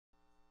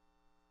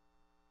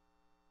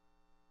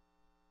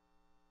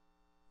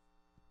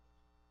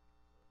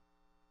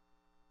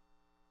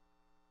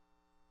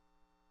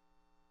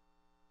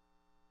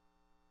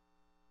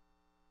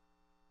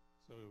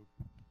So,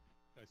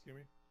 you guys hear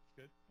me?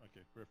 Good?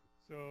 Okay, perfect.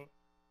 So,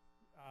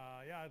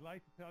 yeah, I'd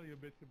like to tell you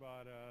a bit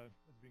about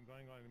what's been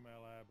going on in my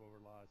lab over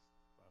the last,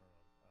 I don't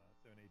know,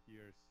 7, 8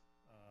 years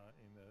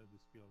in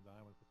this field of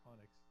diamond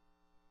photonics.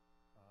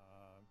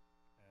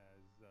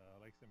 As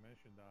Alexa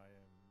mentioned, I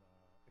am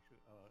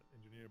actually an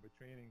engineer by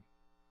training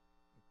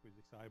in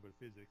physics,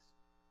 physics.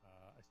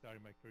 I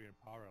started my career in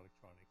power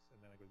electronics, and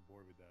then I got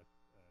bored with that,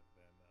 and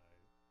then I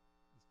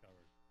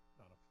discovered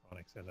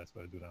nanophotonics, and that's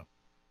what I do now.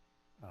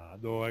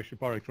 Though actually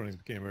power electronics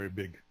became very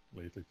big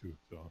lately too,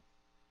 so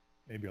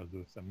maybe I'll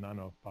do some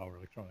nano power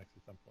electronics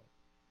at some point.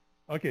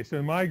 Okay, so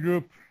in my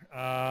group,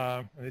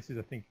 and this is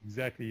I think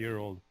exactly a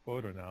year-old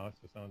photo now,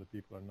 so some of the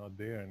people are not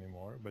there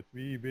anymore, but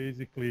we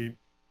basically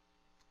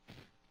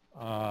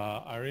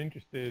are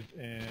interested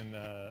in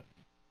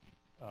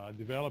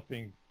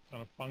developing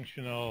kind of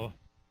functional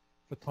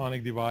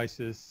photonic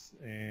devices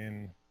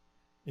in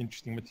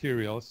interesting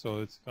materials.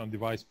 So it's kind of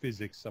device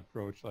physics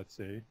approach, let's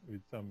say,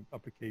 with some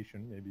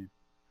application, maybe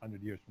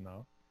 100 years from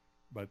now,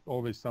 but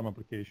always some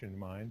application in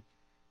mind.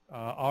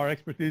 Our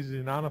expertise is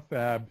in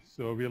nanofab,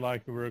 so we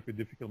like to work with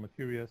difficult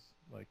materials,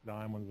 like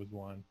diamond was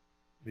one,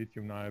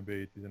 lithium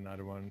niobate is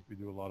another one. We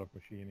do a lot of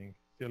machining.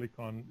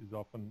 Silicon is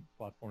often a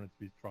platform that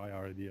we try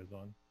our ideas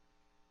on.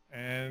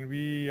 And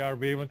we are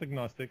wavelength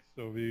agnostic,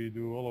 so we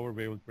do all over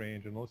wavelength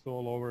range and also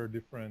all over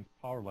different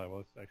power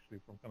levels, actually,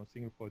 from kind of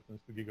single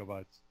photons to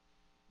gigawatts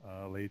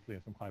lately,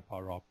 and some high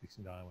power optics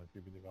in diamond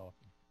we've been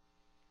developing.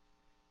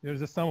 There's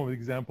just some of the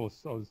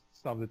examples of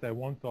stuff that I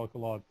won't talk a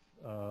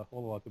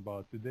whole lot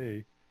about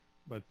today,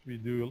 but we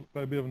do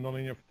quite a bit of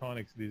nonlinear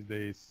photonics these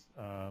days.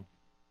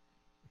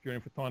 If you're in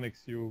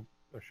photonics, you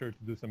are sure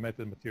to do some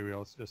method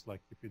materials, just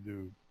like if you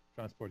do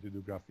transport, you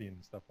do graphene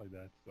and stuff like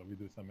that. So we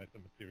do some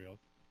method materials.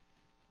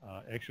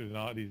 Actually,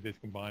 now these days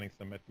combining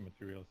some method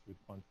materials with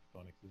quantum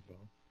photonics as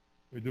well.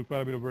 We do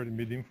quite a bit of work in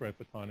mid-infrared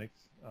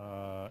photonics,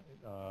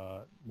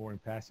 more in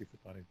passive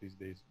photonics these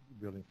days,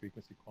 building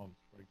frequency comms,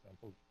 for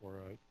example, for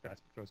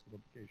gas spectroscopy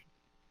applications.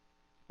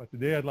 But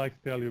today I'd like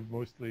to tell you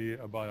mostly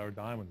about our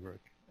diamond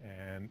work.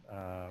 And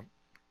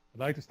I'd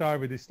like to start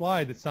with this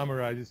slide that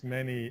summarizes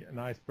many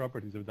nice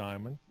properties of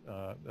diamond.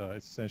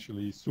 It's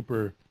essentially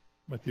super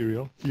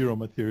material, hero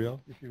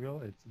material, if you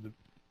will. It's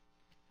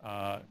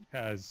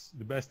has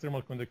the best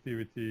thermal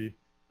conductivity,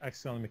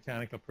 excellent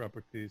mechanical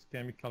properties,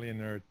 chemically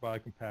inert,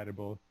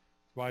 biocompatible,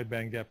 wide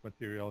band gap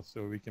material,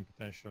 so we can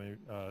potentially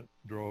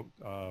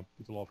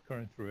put a lot of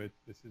current through it.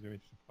 This is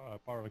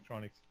power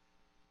electronics.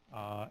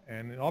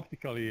 And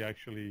optically,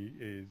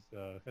 actually,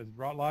 has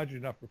large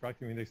enough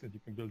refractive index that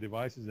you can build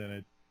devices in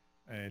it,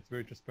 and it's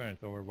very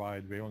transparent over a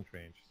wide wavelength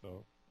range.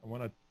 So I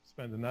want to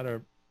spend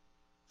another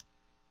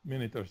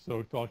minute or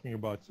so talking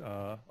about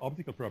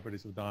optical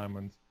properties of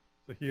diamonds.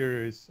 So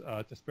here is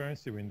a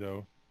transparency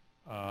window.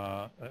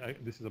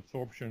 This is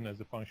absorption as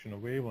a function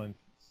of wavelength.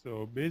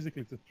 So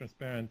basically, it's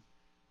transparent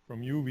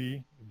from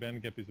UV. The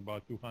band gap is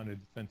about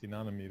 220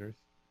 nanometers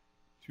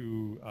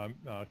to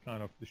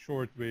kind of the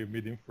short wave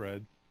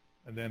mid-infrared,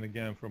 and then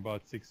again from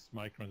about 6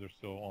 microns or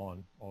so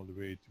on, all the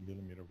way to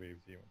millimeter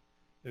waves even.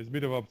 There's a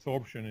bit of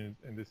absorption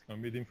in this kind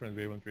of mid-infrared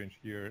wavelength range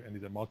here, and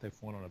these are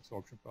multi-phonon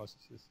absorption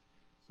processes.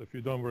 So if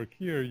you don't work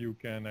here, you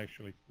can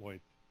actually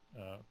exploit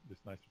this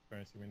nice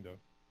transparency window.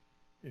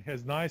 It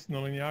has nice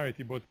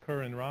nonlinearity, both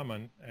Kerr and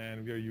Raman,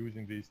 and we are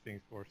using these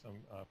things for some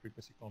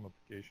frequency comb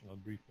application I'll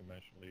briefly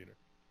mention later.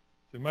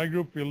 So in my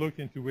group, we look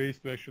into ways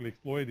to actually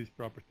exploit these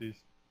properties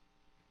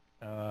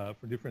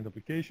for different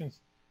applications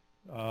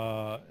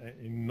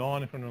in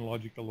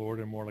non-chronological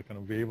order, more like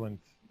kind of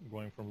wavelength,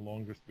 going from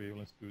longest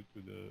wavelengths to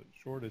the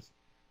shortest.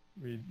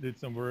 We did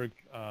some work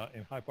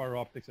in high power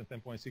optics and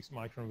 10.6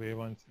 micron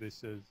wavelengths.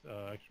 This is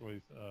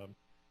actually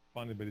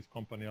funded by this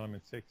company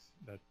Element 6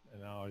 that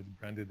now is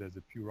branded as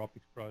a pure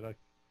optics product.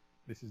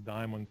 This is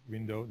diamond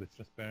window that's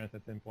transparent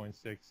at 10.6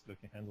 that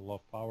can handle a lot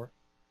of power.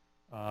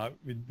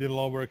 We did a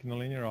lot of work in the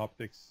linear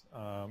optics,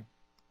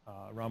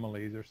 Raman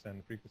lasers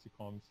and frequency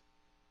comms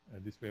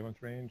at this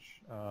wavelength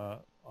range.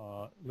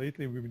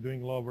 Lately we've been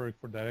doing a lot of work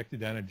for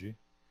directed energy,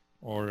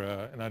 or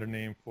another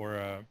name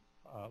for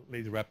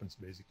laser weapons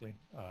basically.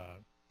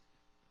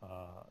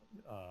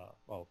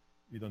 Well,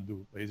 we don't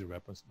do laser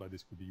weapons, but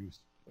this could be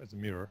used as a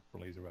mirror for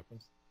laser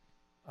weapons.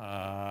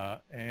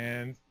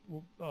 And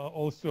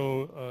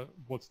also,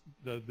 what's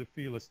the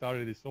field that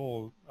started this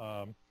all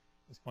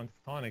is quantum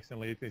photonics, and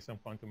lately some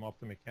quantum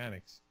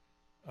optomechanics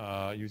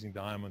using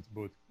diamonds,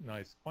 both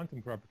nice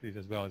quantum properties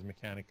as well as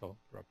mechanical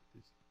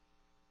properties.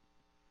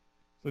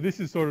 So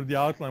this is sort of the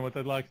outline what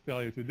I'd like to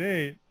tell you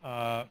today.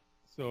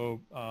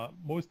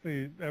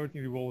 Mostly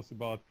everything revolves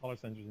about color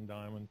centers in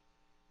diamond.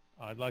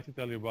 I'd like to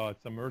tell you about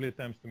some early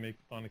attempts to make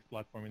photonics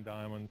platform in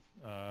diamond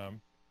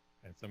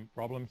and some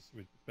problems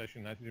with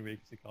especially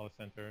nitrogen-vacancy color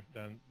center,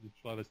 then which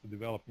led us to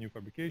develop new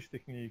fabrication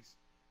techniques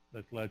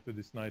that led to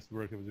this nice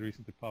work that was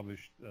recently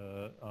published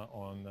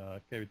on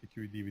cavity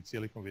QED with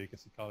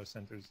silicon-vacancy color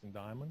centers in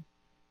diamond.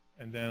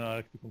 And then I'd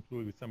like to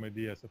conclude with some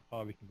ideas of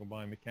how we can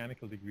combine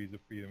mechanical degrees of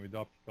freedom with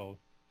optical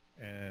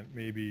and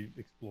maybe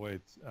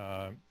exploit,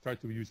 try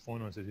to use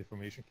phonons as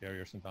information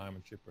carriers in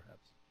diamond chip,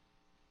 perhaps.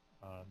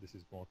 This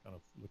is more kind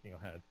of looking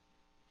ahead.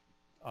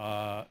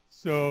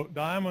 So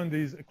diamond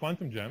is a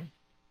quantum gem,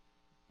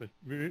 but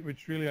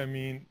which really, I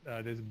mean,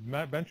 there's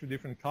a bunch of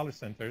different color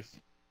centers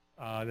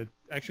that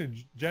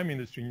actually gem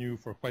industry knew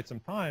for quite some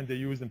time. They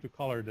use them to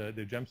color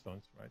the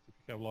gemstones, right? If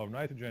you have a lot of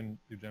nitrogen,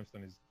 your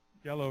gemstone is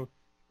yellow. If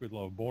you have a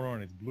lot of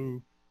boron, it's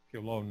blue. If you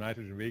have a lot of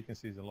nitrogen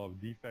vacancies, a lot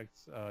of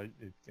defects,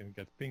 it can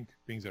get pink.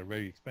 Pinks are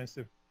very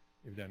expensive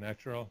if they're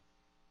natural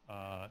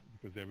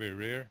because they're very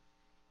rare.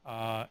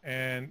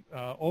 And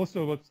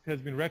also what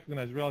has been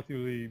recognized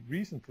relatively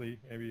recently,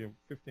 maybe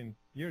 15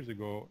 years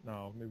ago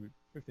now, maybe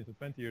 15 to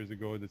 20 years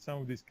ago, that some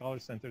of these color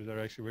centers are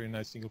actually very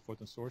nice single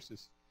photon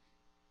sources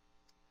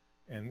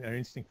and are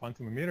interesting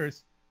quantum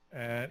emitters.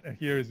 And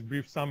here is a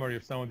brief summary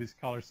of some of these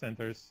color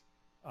centers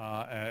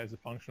as a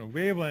function of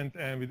wavelength.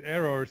 And with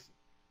errors,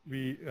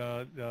 we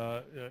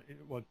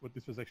what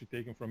this was actually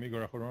taken from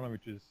Igor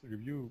Akhronovich's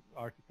review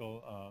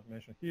article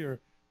mentioned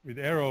here. With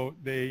arrow,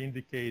 they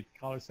indicate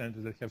color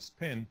centers that have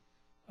spin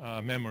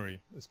memory,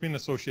 a spin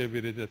associated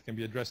with it that can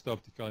be addressed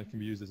optically and can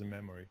be used as a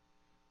memory.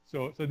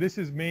 So this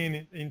is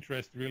main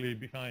interest really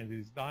behind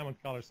these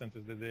diamond color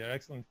centers, that they are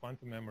excellent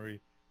quantum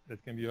memory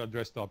that can be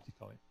addressed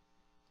optically.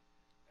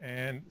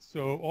 And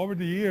so over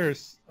the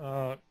years,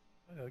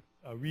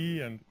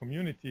 we and the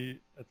community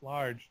at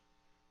large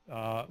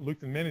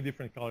looked at many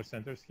different color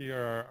centers.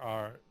 Here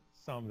are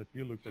some that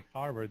we looked at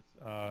Harvard.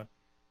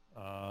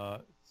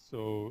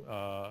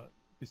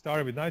 We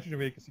started with nitrogen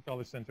vacancy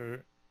color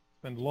center,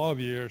 spent a lot of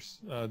years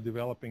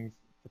developing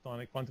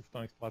quantum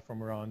photonics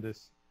platform around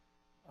this.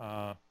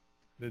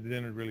 They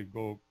didn't really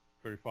go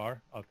very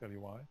far. I'll tell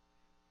you why.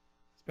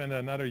 Spent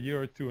another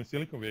year or two in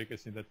silicon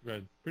vacancy that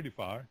went pretty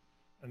far,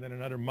 and then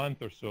another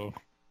month or so,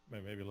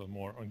 maybe a little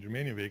more, on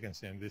germanium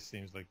vacancy, and this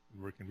seems like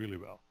working really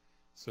well.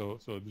 So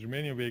the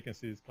germanium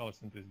vacancy color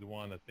center is the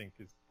one I think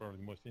is probably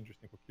the most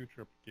interesting for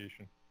future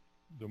application.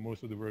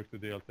 Most of the work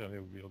today, I'll tell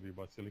you, will be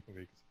about silicon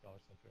vacancy color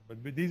center.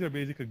 But these are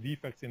basically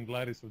defects in the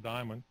lattice of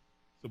diamond.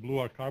 So blue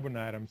are carbon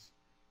atoms,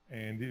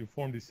 and you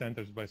form these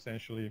centers by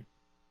essentially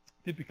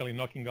typically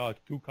knocking out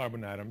 2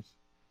 carbon atoms.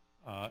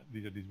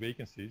 These are these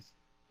vacancies.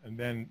 And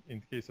then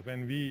in the case of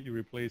NV, you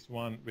replace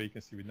 1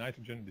 vacancy with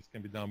nitrogen. This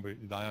can be done by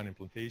ion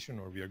implantation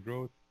or via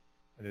growth.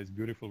 And there's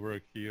beautiful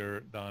work here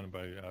done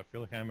by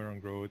Phil Hammer on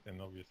growth,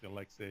 and obviously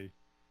Alexei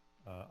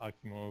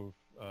Akimov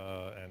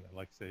and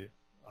Alexei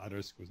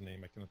others whose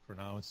name I cannot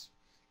pronounce.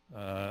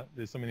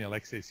 There's so many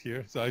Alexeis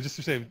here. So I just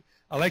to say,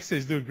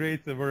 Alexeis do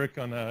great work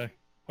on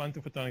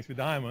quantum photonics with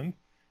diamond,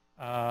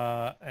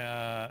 on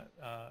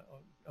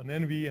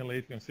NV and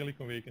later on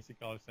silicon vacancy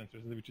color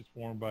centers, which is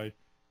formed by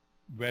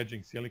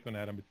wedging silicon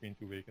atom between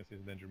 2 vacancies,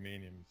 and then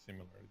germanium is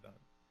similarly done.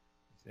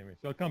 Same way.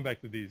 So I'll come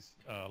back to these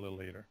a little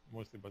later,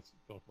 mostly but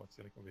talk about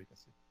silicon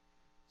vacancy.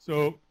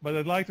 So, but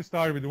I'd like to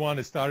start with the one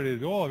that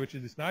started it all, which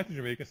is this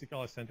nitrogen vacancy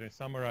color center, and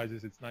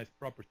summarizes its nice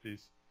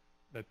properties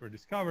that were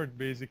discovered.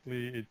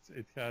 Basically,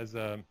 it has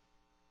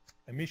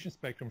emission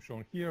spectrum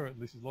shown here.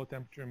 This is low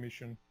temperature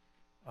emission.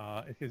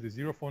 It has the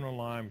 0 phonon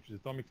line, which is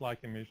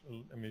atomic-like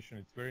emission.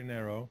 It's very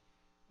narrow,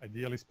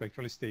 ideally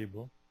spectrally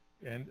stable.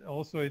 And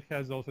also it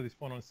has also this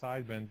phonon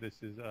sideband.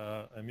 This is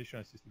emission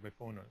assisted by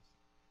phonons.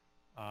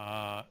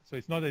 So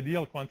it's not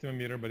ideal quantum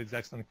emitter, but it's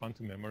excellent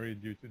quantum memory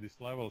due to this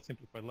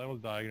simplified level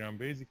diagram.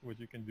 Basically what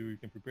you can do, you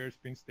can prepare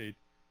spin state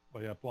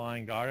by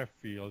applying RF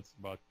fields,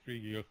 about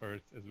 3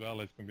 gigahertz, as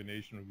well as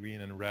combination of green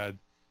and red,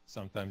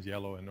 sometimes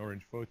yellow and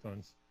orange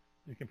photons.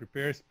 You can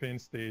prepare spin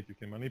state, you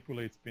can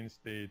manipulate spin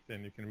state,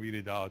 and you can read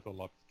it out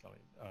all optically.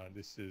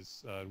 This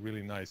is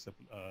really nice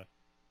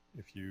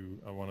if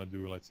you want to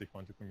do, let's say,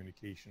 quantum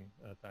communication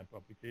type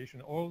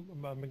application, or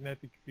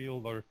magnetic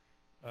field or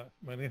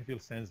magnetic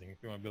field sensing,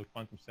 if you want to build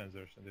quantum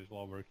sensors. And there's a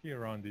lot of work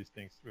here around these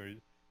things where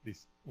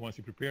once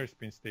you prepare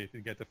spin state,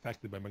 it gets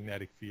affected by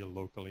magnetic field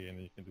locally, and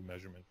you can do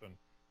measurement on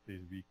this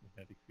weak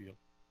magnetic field.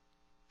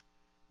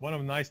 One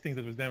of the nice things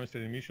that was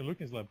demonstrated in Misha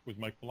Lukin's lab, who's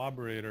my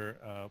collaborator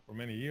for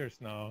many years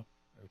now,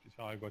 which is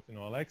how I got to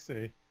know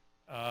Alexei,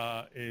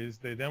 is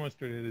they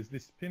demonstrated is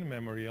this spin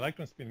memory,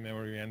 electron spin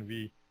memory,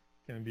 NV,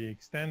 can be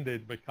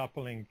extended by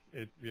coupling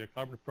it via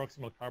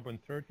proximal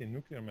carbon-30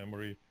 nuclear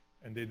memory,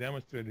 and they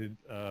demonstrated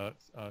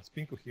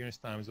spin coherence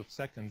times of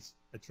seconds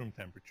at room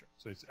temperature.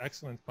 So it's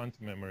excellent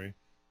quantum memory,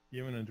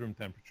 even at room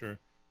temperature.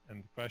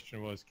 And the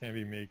question was, can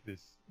we make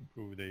this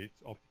improve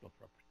its optical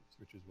properties,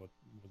 which is what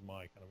was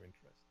my kind of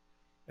interest.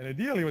 And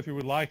ideally, what we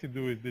would like to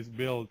do is this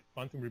build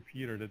quantum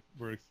repeater that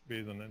works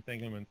based on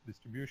entanglement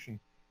distribution.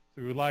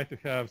 So we would like to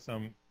have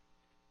some,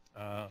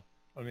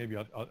 or maybe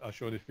I'll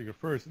show this figure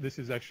first. This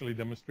is actually a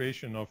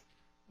demonstration of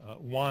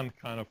one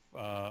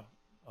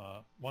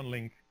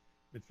link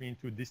between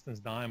 2 distance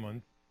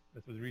diamonds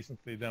that was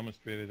recently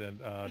demonstrated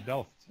at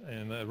Delft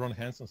in Ron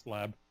Hansen's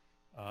lab.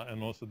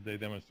 And also they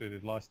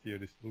demonstrated last year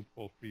this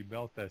loophole-free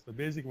belt test. So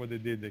basically what they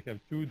did, they have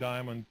 2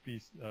 diamond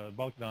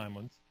bulk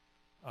diamonds,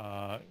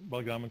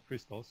 bulk diamond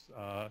crystals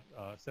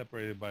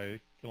separated by a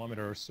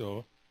kilometer or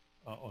so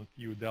on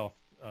PU Delft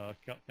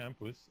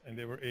campus, and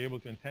they were able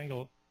to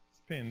entangle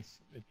spins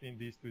between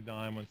these two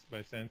diamonds by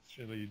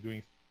essentially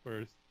doing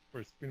first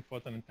spin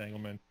photon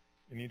entanglement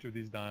in each of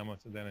these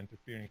diamonds and then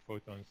interfering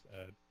photons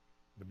at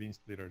the beam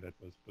splitter that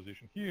was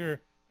positioned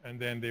here. And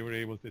then they were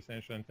able to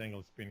essentially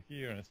entangle spin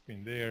here and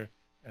spin there.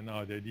 And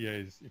now the idea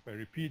is if I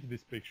repeat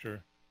this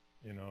picture,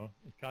 you know,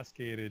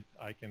 cascaded,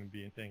 I can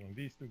be entangling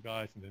these two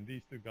guys and then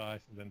these two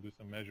guys and then do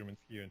some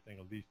measurements here,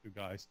 entangle these two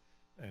guys.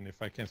 And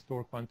if I can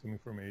store quantum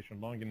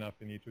information long enough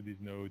in each of these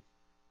nodes,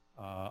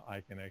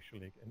 I can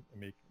actually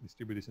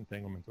distribute this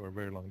entanglement over a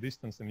very long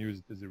distance and use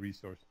it as a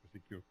resource for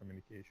secure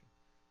communication.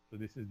 So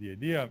this is the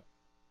idea.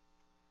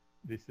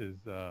 This is,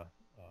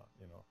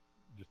 you know,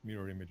 just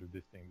mirror image of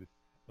this thing.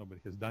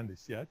 Nobody has done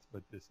this yet,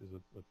 but this is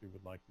what we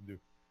would like to do.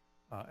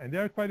 And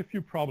there are quite a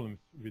few problems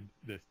with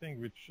this thing,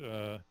 which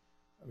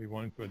we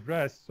wanted to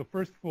address. So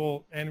first of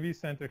all, NV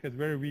center has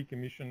very weak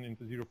emission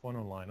into zero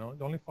phonon line.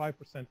 Only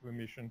 5% of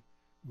emission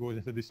goes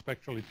into this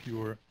spectrally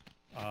pure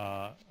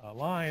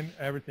line.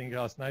 Everything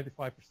else,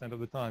 95% of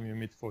the time, you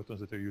emit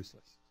photons that are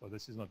useless. So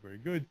this is not very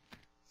good.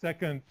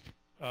 Second,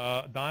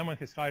 diamond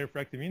has high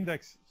refractive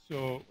index.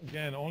 So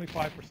again, only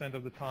 5%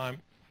 of the time,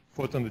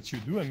 photon that you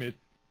do emit,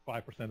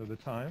 5% of the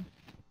time,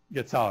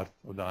 gets out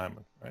of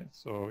diamond, right?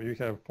 So you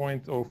have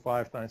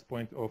 0.05 times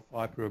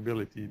 0.05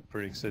 probability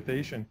per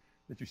excitation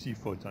that you see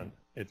photon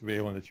at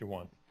wavelength that you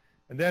want.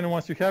 And then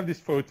once you have this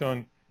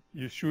photon,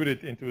 you shoot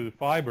it into the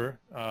fiber,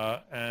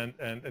 and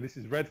this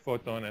is red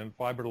photon, and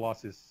fiber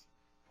losses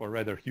for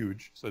red are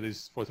huge, so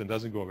this photon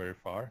doesn't go very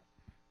far.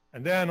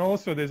 And then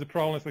also there's a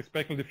problem with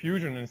speckle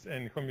diffusion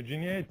and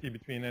homogeneity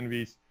between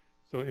NVs.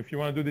 So if you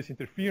want to do this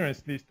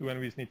interference, these two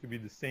NVs need to be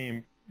the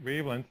same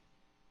wavelength,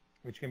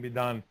 which can be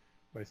done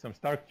by some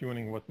Stark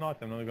tuning and whatnot.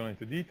 I'm not going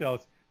into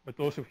details. But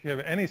also if you have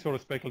any sort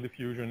of speckle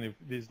diffusion, if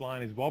this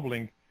line is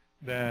wobbling,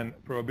 then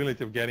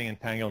probability of getting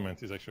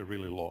entanglement is actually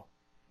really low.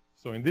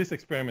 So in this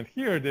experiment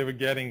here, they were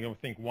getting, I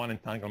think, 1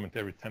 entanglement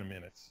every 10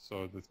 minutes.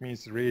 So this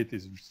means the rate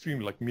is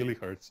extremely like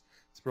millihertz.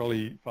 It's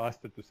probably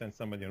faster to send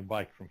somebody on a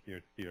bike from here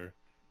to here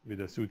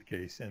with a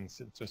suitcase and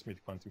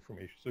transmit quantum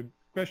information. So the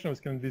question was,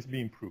 can this be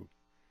improved?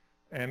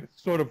 And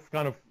sort of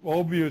kind of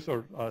obvious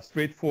or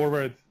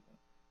straightforward,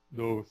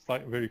 though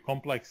very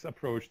complex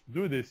approach to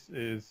do this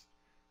is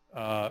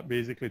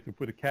basically to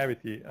put a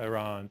cavity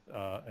around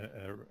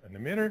an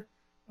emitter.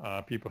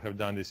 People have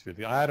done this with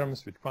the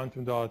atoms, with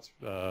quantum dots,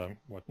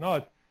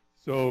 whatnot.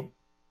 So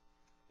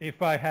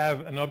if I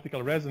have an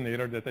optical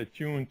resonator that I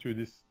tune to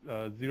this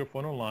zero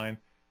phonon line,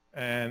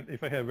 and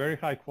if I have very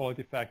high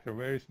quality factor,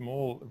 very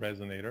small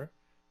resonator,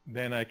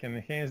 then I can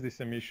enhance this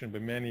emission by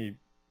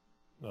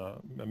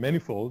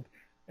manifold.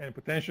 And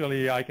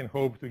potentially, I can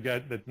hope to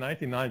get that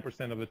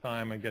 99% of the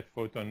time I get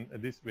photon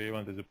at this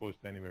wavelength as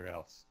opposed to anywhere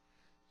else.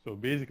 So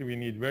basically, we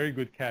need very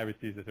good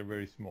cavities that are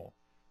very small.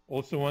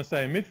 Also, once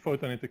I emit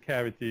photon into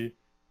cavity,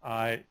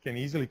 I can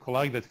easily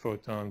collect that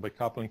photon by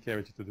coupling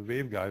cavity to the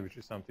waveguide, which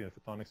is something the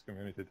photonics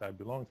community that I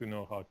belong to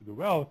know how to do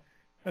well.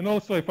 And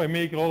also, if I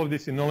make all of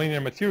this in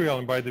nonlinear material,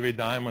 and by the way,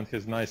 diamond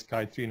has nice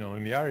chi-3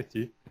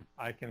 nonlinearity,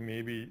 I can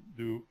maybe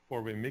do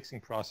four-way mixing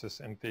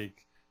process and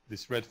take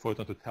this red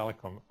photon to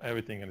telecom,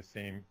 everything in the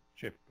same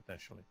chip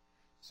potentially.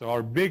 So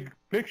our big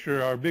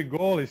picture, our big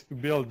goal is to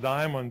build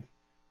diamond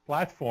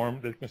platform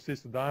that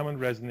consists of diamond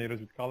resonators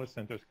with color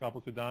centers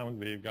coupled to diamond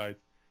waveguides,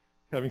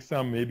 having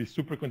some maybe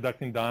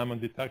superconducting diamond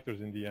detectors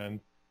in the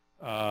end,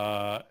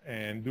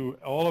 and do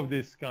all of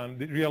this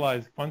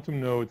realize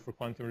quantum node for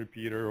quantum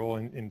repeater all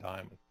in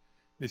diamond.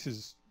 This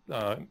is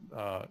kind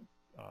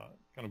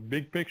of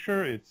big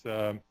picture. It's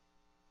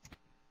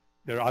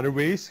there are other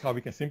ways how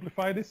we can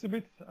simplify this a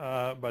bit,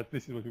 but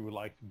this is what we would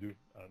like to do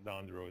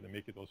down the road and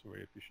make it also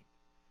very efficient.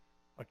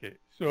 Okay,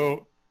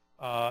 so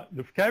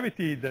the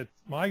cavity that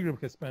my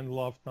group has spent a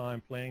lot of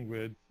time playing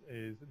with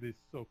is this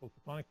so-called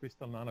photonic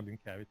crystal nanobeam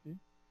cavity.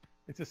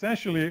 It's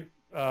essentially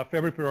a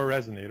Fabry-Perot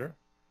resonator.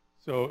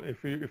 So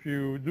if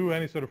you do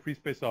any sort of free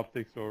space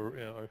optics, or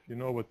if you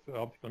know what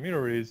optical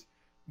mirror is,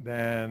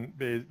 then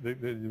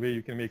the way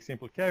you can make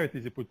simple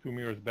cavities, you put two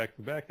mirrors back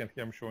to back, and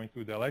here I'm showing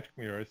two dielectric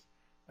mirrors,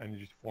 and you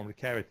just form the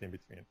cavity in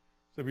between.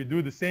 So we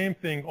do the same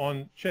thing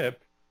on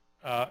chip.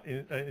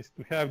 Is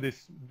to have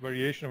this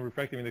variation of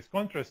refractive index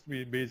contrast.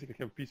 We basically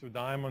have a piece of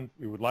diamond.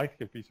 We would like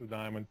to have a piece of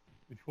diamond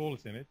with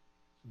holes in it.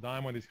 So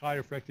diamond is high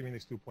refractive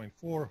index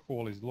 2.4.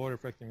 Hole is low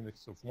refractive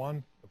index of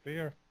 1, of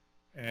air.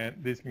 And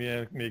this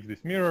makes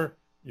this mirror.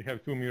 You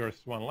have two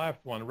mirrors, one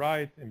left, one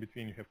right. In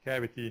between you have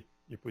cavity.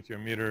 You put your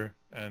mirror,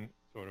 and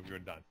sort of you're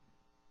done.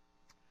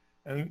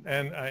 And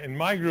in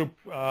my group,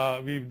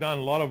 we've done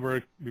a lot of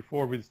work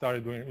before we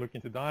started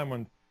looking into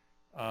diamond,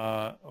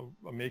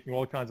 making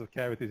all kinds of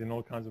cavities in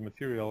all kinds of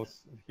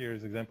materials. Here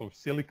is an example of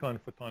silicon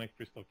photonic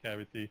crystal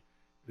cavity.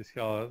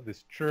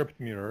 This chirped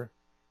mirror.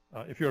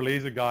 If you're a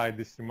laser guy,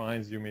 this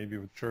reminds you maybe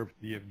of a chirped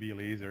DFB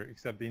laser,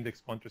 except the index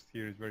contrast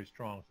here is very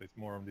strong, so it's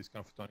more of this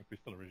kind of photonic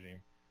crystal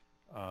regime.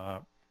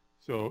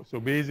 So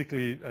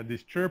basically,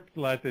 this chirped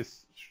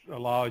lattice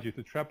allows you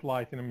to trap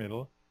light in the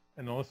middle,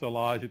 and also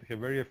allows you to have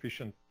very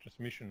efficient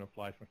transmission of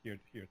light from here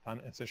to here.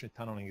 Essentially,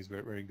 tunneling is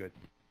very, very good.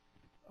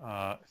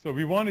 So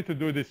we wanted to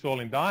do this all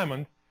in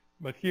diamond,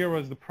 but here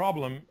was the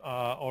problem,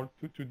 or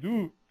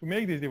to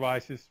make these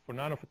devices for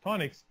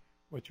nanophotonics,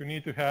 what you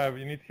need to have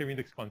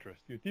index contrast.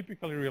 You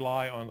typically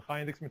rely on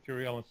high index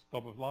material on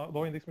top of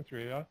low index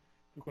material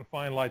to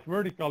confine light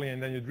vertically,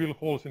 and then you drill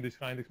holes in this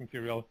high index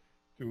material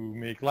to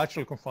make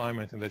lateral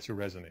confinement, and that's your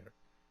resonator.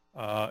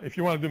 If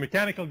you want to do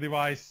mechanical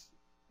device,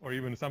 or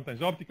even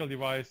sometimes optical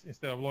device,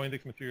 instead of low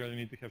index material, you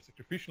need to have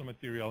sacrificial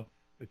material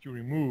that you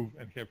remove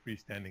and have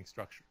freestanding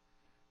structure.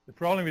 The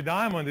problem with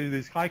diamond is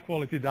this high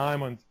quality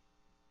diamond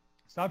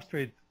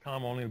substrate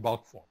come only in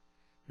bulk form.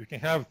 You can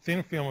have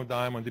thin film of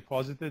diamond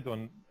deposited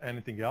on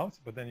anything else,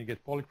 but then you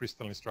get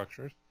polycrystalline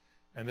structures,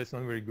 and that's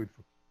not very good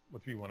for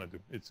what we want to do.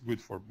 It's good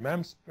for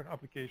NEMS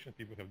application.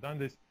 People have done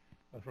this,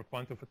 but for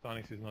quantum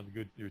photonics, it's not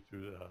good due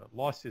to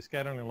losses,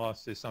 scattering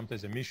losses,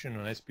 sometimes emission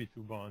on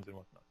sp2 bonds and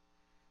whatnot.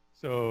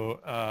 So,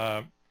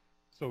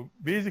 so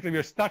basically,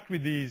 we're stuck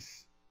with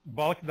these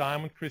bulk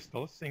diamond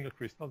crystals, single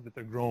crystals that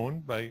are grown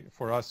by,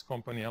 for us,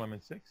 company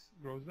Element 6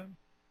 grows them.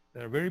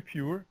 They're very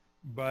pure,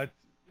 but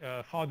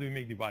how do we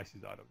make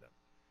devices out of them?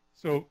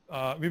 So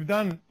we've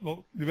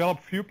developed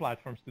a few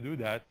platforms to do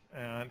that,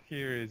 and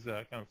here is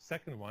a kind of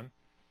second one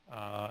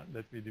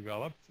that we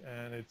developed,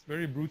 and it's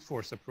very brute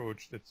force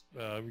approach that's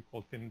we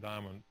call thin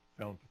diamond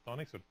film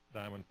photonics, or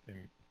diamond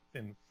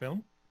thin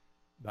film,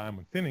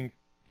 diamond thinning.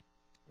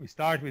 We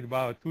start with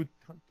about 20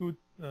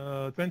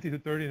 to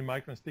 30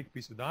 micron thick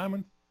piece of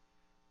diamond.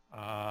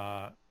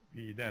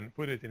 We then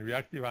put it in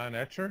reactive ion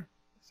etcher.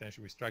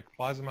 Essentially, we strike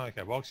plasma,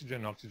 have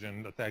oxygen.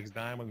 Oxygen attacks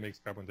diamond, makes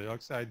carbon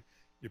dioxide.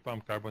 You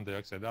pump carbon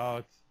dioxide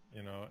out,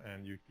 you know,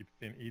 and you keep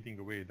eating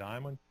away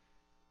diamond.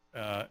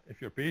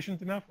 If you're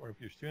patient enough, or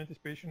if your student is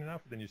patient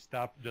enough, then you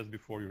stop just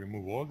before you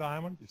remove all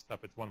diamond. You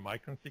stop at 1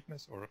 micron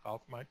thickness or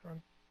half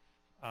micron.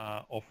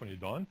 Often you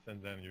don't,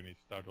 and then you need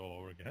to start all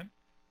over again.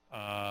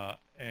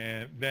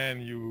 And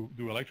then you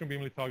do electron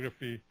beam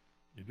lithography,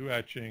 you do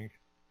etching,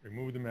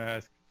 remove the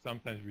mask.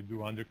 Sometimes we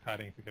do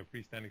undercutting to have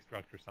freestanding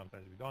structure,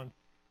 sometimes we don't.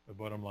 The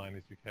bottom line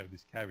is you have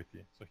this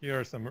cavity. So here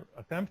are some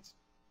attempts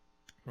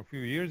from a few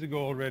years ago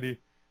already.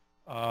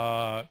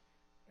 So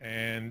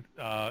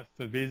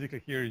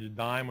basically here is a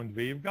diamond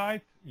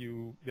waveguide.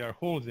 There are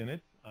holes in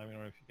it. I don't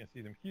know if you can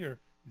see them here.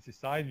 This is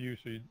side view,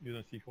 so you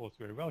don't see holes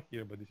very well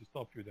here, but this is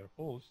top view, there are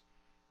holes.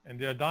 And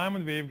there are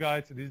diamond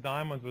waveguides. This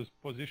diamond was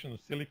positioned on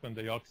silicon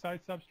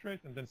dioxide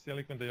substrate, and then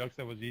silicon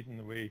dioxide was eaten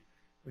away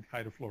with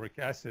hydrofluoric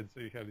acid, so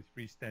you have this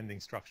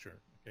freestanding structure,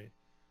 okay?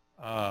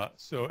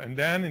 And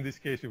then in this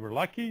case, we were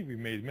lucky. We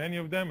made many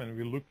of them, and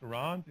we looked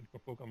around in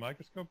confocal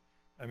microscope,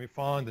 and we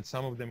found that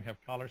some of them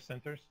have color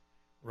centers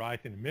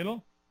right in the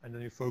middle, and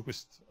then we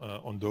focused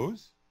on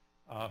those.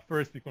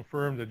 First, we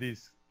confirmed that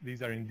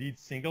these are indeed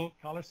single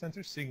color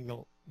centers,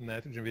 single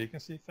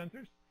nitrogen-vacancy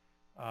centers,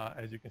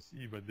 as you can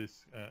see by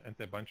this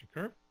anti-bunching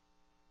curve.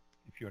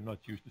 If you're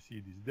not used to see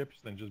these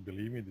dips, then just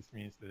believe me, this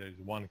means that there is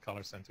one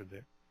color center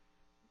there.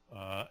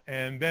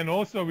 And then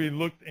also we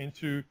looked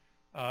into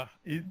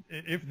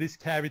if this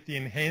cavity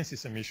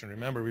enhances emission.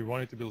 Remember, we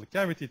wanted to build a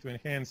cavity to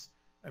enhance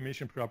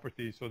emission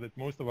properties so that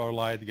most of our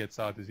light gets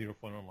out the zero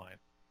phonon line.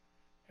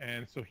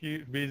 And so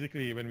here,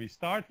 basically, when we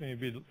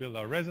build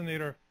our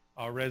resonator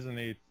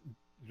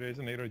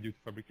due to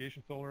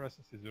fabrication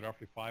tolerances is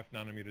roughly 5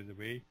 nanometers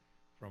away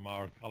from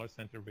our color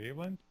center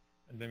wavelength.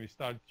 And then we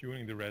start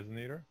tuning the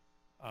resonator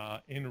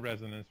in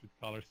resonance with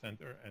color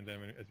center. And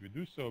then as we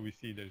do so, we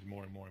see there's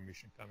more and more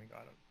emission coming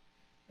out of it.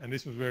 And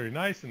this was very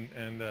nice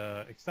and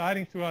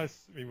exciting to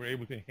us. We were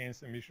able to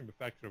enhance emission by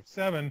factor of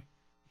 7,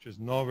 which is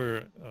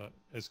nowhere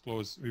as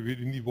close. We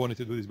really wanted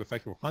to do this by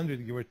factor of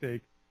 100, give or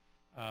take.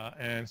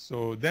 And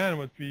so then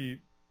what we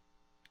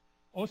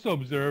also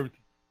observed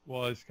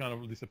was kind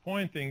of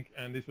disappointing,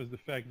 and this was the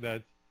fact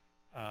that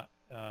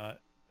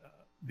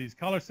these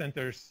color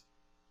centers,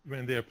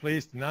 when they are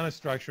placed in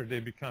nanostructure,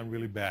 they become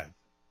really bad.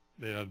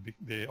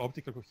 The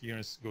optical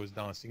coherence goes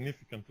down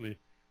significantly.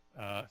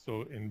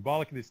 So in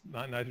bulk, these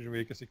nitrogen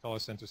vacancy color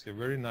centers have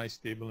very nice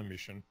stable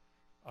emission.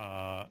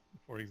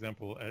 For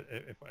example,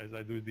 as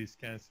I do these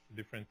scans for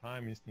different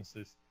time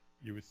instances,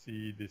 you would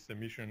see this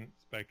emission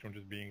spectrum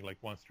just being like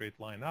one straight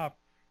line up.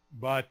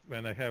 But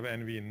when I have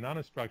NV in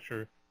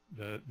nanostructure,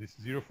 this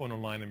zero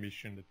phonon line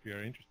emission that we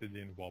are interested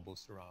in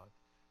wobbles around.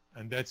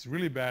 And that's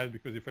really bad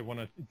because if I want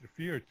to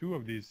interfere 2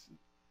 of these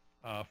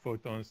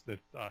photons that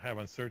have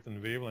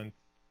uncertain wavelength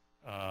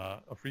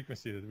of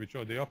frequency at which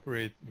they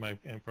operate, my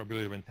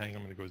probability of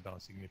entanglement goes down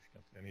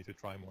significantly. I need to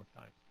try more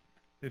times.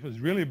 It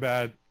was really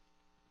bad,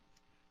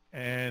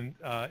 and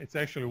it's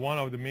actually one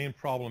of the main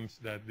problems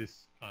that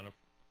this kind of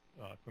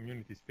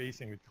community is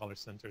facing with color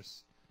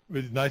centers,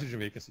 with nitrogen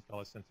vacancy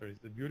color centers.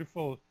 The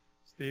beautiful,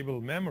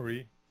 stable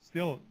memory,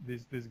 still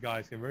these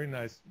guys have very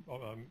nice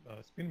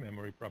spin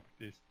memory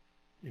properties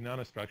in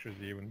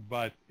nanostructures even,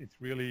 but it's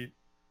really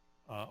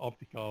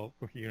optical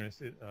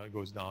coherence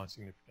goes down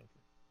significantly.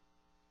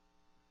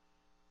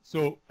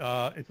 So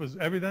it was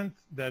evident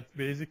that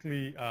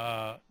basically,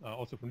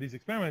 also from these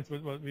experiments,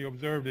 what we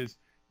observed is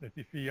that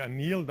if we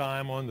anneal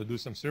diamond or do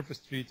some surface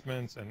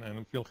treatments,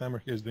 and Phil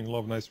Hammer here is doing a lot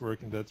of nice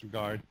work in that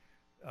regard,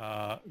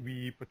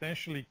 we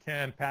potentially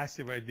can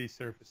passivate these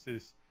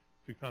surfaces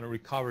to kind of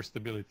recover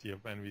stability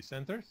of NV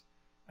centers.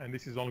 And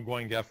this is an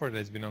ongoing effort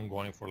that's been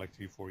ongoing for like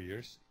 3-4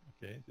 years.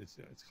 Okay, it's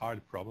a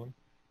hard problem.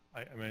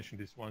 I mentioned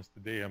this once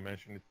today. I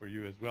mentioned it for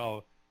you as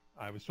well.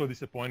 I was so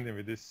disappointed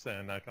with this,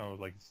 and I kind of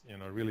like,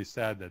 really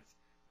sad that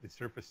the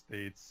surface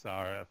states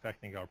are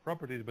affecting our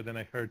properties. But then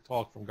I heard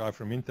talk from a guy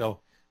from Intel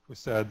who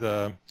said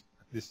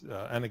this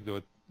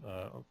anecdote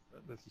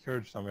that he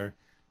heard somewhere.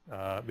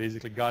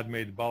 Basically, God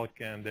made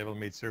bulk and devil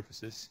made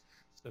surfaces.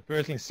 So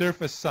personally,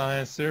 surface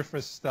science,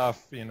 surface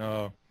stuff,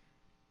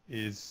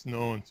 is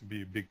known to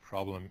be a big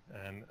problem.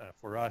 And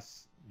for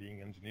us,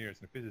 being engineers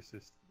and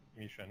physicists,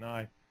 Misha and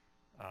I,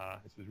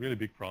 this was a really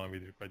big problem. We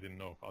quite didn't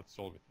know how to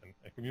solve it, and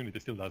the community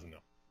still doesn't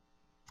know.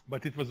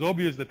 But it was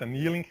obvious that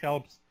annealing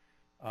helps,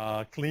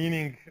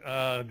 cleaning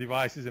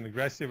devices and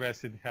aggressive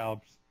acid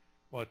helps,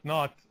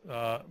 whatnot.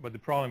 But the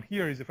problem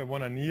here is if I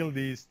want to anneal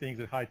these things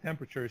at high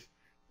temperatures,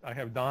 I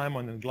have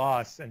diamond and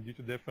glass, and due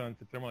to different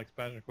thermal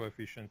expansion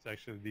coefficients,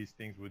 actually these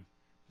things would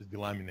just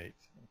delaminate.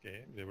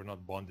 Okay, they were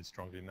not bonded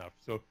strongly enough.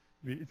 So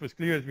it was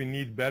clear that we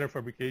need better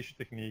fabrication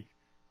technique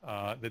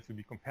that would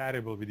be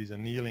compatible with these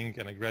annealing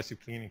and aggressive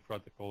cleaning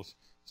protocols,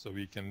 so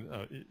we can,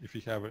 if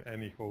we have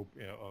any hope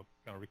of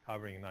kind of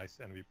recovering nice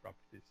NV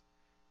properties.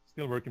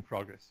 Still work in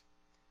progress.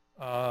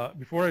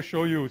 Before I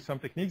show you some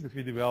techniques that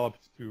we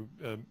developed to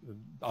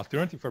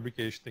alternative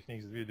fabrication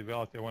techniques that we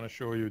developed, I want to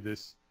show you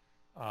this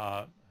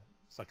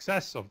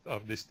success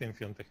of this thin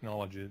film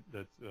technology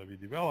that we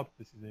developed.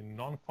 This is in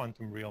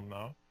non-quantum realm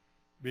now.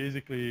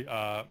 Basically,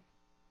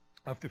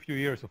 after a few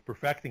years of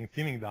perfecting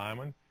thinning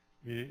diamond,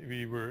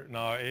 we're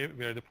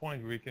at the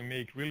point where we can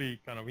make really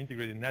kind of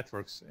integrated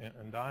networks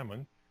in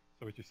diamond.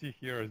 So what you see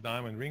here is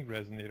diamond ring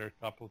resonator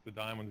coupled to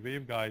diamond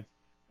waveguides,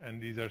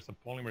 and these are some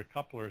polymer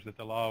couplers that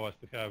allow us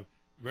to have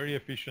very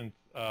efficient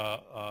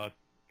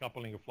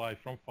coupling of light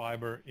from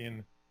fiber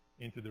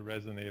into the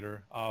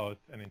resonator, out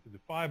and into the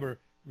fiber,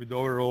 with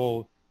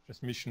overall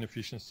transmission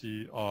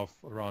efficiency of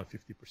around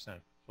 50%.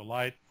 So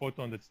light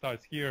photon that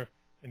starts here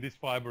in this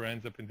fiber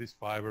ends up in this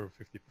fiber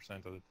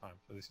 50% of the time.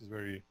 So this is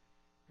very,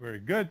 very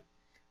good.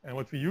 And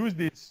what we use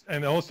this,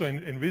 and also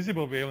in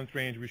visible wavelength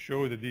range, we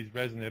show that these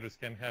resonators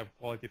can have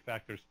quality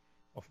factors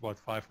of about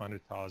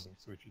 500,000,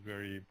 which is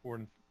very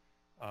important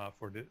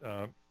for the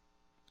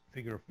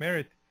figure of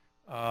merit.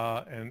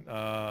 So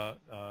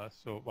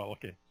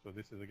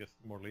this is, I guess,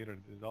 more later.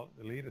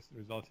 The latest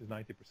result is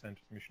 90%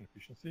 transmission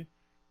efficiency.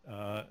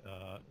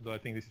 Though I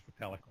think this is for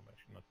telecom,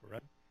 actually, not for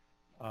red.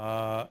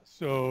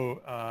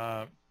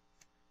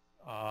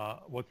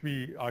 What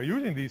we are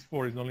using these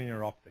for is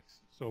nonlinear optics.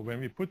 So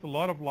when we put a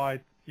lot of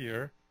light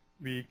here,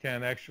 we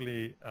can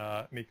actually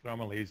make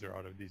Raman laser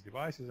out of these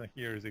devices. And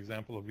here is an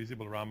example of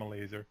visible Raman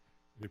laser.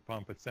 We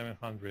pump at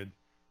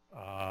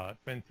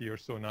 720 or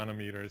so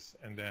nanometers,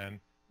 and then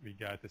we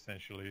get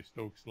essentially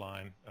Stokes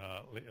line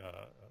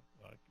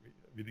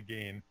with the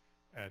gain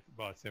at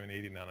about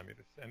 780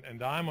 nanometers. And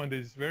diamond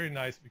is very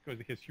nice because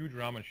it has huge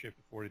Raman shift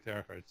to 40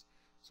 terahertz.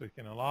 So it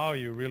can allow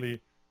you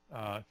really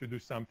to do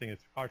something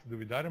that's hard to do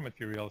with other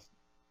materials.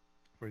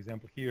 For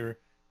example, here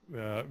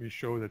we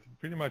show that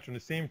pretty much on the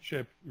same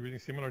chip, using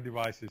similar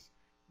devices,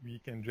 we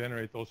can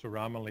generate also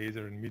Raman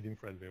laser in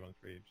mid-infrared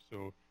wavelength range.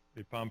 So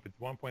we pump at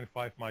 1.5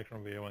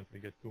 micron wavelength, we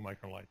get 2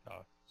 micron light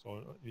out.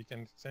 So we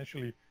can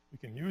essentially, you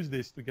can use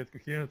this to get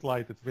coherent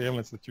light at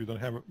wavelengths that you don't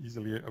have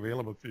easily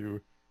available to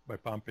you by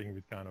pumping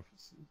with kind of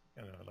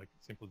like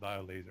simple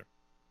diode laser.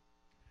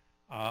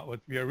 What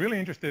we are really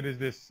interested in is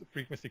this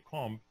frequency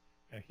comb.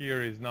 And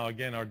here is now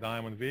again our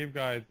diamond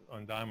waveguide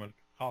on diamond,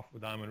 half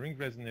of diamond ring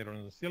resonator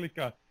on the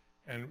silica.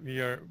 And we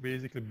are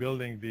basically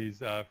building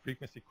these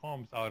frequency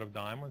combs out of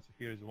diamonds. So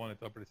here is one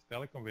that operates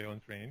telecom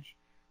wavelength range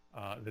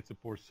that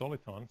supports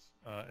solitons,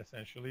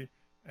 essentially.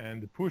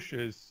 And the push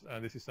is,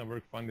 this is some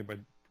work funded by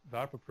the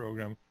DARPA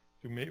program,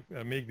 to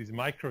make these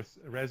micro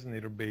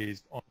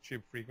resonator-based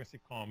on-chip frequency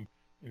comb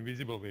in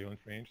visible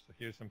wavelength range. So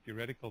here's some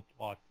theoretical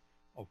plot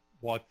of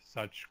what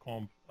such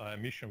comb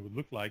emission would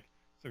look like.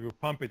 So we'll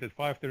pump it at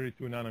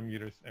 532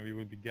 nanometers, and we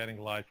will be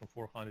getting light from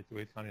 400 to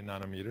 800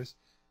 nanometers.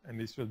 And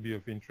this will be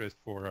of interest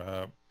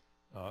for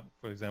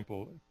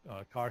example,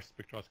 car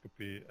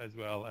spectroscopy, as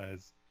well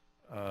as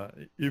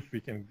if we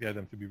can get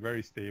them to be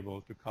very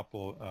stable to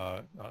couple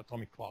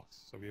atomic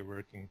clocks. So we are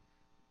working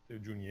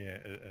with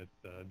Junier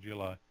at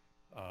GILA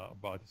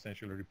about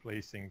essentially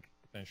replacing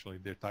potentially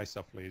their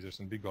TISAF lasers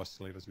and big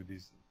oscillators with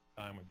these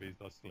diamond-based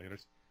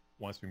oscillators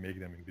once we make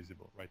them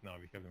invisible. Right now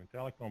we have them in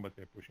telecom, but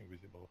we're pushing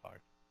visible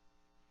hard.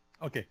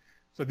 Okay,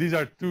 so these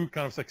are two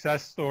kind of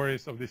success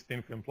stories of this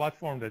thin film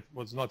platform that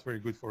was not very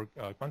good for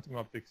quantum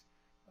optics,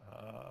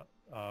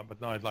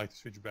 but now I'd like to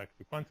switch back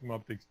to quantum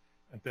optics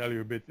and tell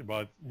you a bit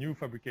about new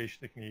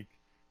fabrication technique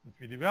that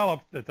we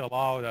developed that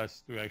allowed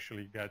us to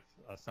actually get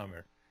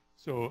somewhere.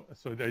 So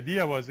the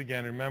idea was,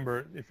 again,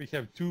 remember, if we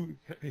have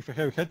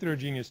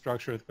heterogeneous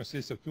structure that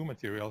consists of two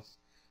materials,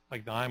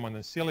 like diamond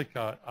and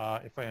silica,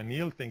 if I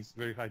anneal things at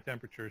very high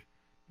temperatures,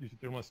 due to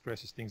thermal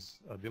stresses, things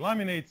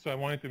delaminate. So I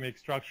wanted to make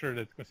structure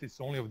that consists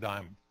only of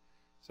diamond.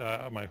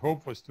 So my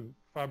hope was to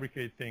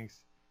fabricate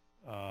things,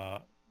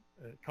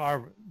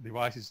 carve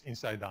devices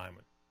inside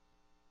diamond.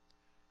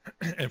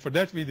 And for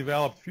that, we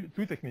developed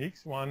two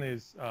techniques. One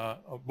is,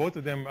 both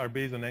of them are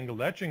based on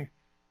angled etching.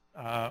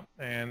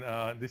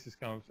 This is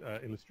kind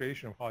of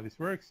illustration of how this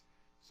works.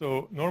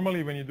 So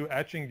normally when you do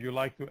etching, you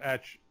like to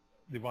etch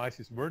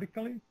devices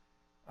vertically.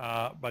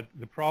 But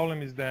the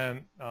problem is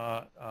then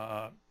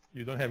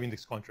you don't have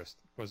index contrast,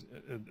 because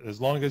as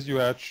long as you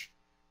etch,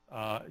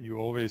 you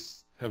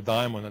always have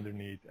diamond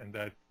underneath, and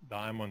that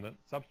diamond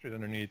substrate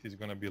underneath is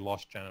going to be a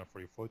lost channel for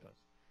your photons.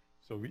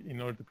 So in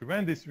order to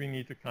prevent this, we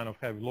need to kind of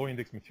have low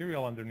index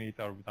material underneath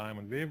our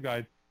diamond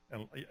waveguide,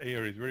 and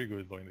air is very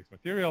good low index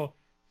material.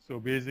 So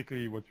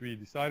basically what we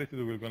decided to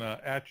do, we're going to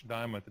etch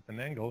diamond at an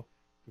angle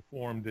to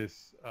form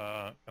this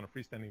kind of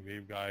freestanding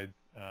waveguide,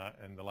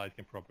 and the light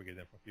can propagate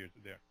them from here to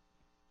there.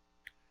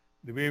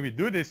 The way we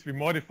do this, we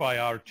modify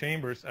our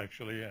chambers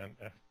actually, and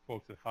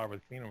folks at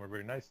Harvard Clean Room were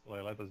very nice to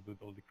let us do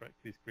all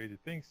these crazy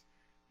things.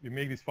 We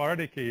make these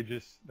Faraday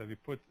cages that we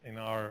put in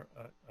our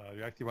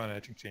reactive ion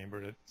etching chamber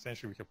that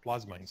essentially we have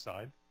plasma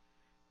inside.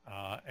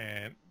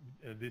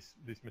 This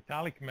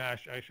metallic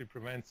mesh actually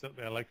prevents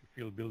the electric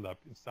field buildup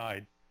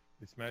inside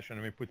this mesh,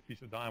 and we put a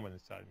piece of diamond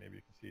inside. Maybe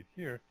you can see it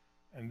here.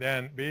 And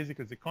then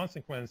basically as a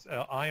consequence,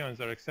 ions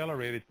are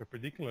accelerated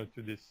perpendicular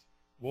to this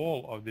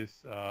wall of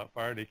this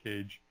Faraday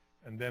cage.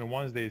 And then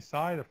once they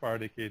inside the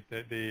Faraday cage,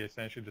 they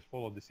essentially just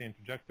follow the same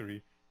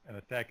trajectory and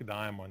attack a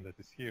diamond that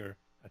is here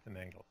at an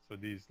angle. So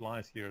these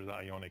lines here are the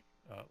ionic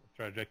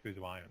trajectories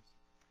of ions.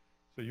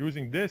 So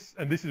using this,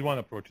 and this is one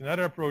approach.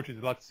 Another approach is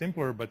a lot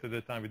simpler, but at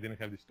the time we didn't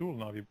have this tool.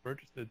 Now we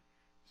purchased it.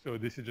 So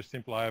this is just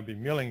simple ion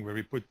beam milling, where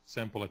we put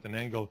sample at an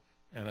angle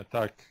and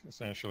attack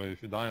essentially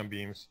the ion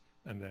beams,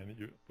 and then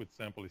you put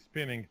sample is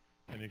spinning,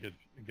 and you get,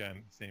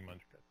 again, the same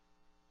undercut.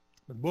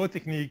 But both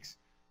techniques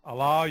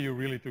allow you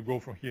really to go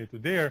from here to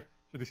there.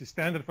 So this is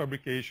standard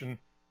fabrication,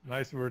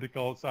 nice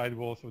vertical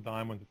sidewalls of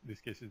diamond. In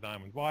this case is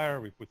diamond wire.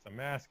 We put some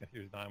mask, and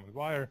here's diamond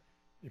wire.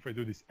 If I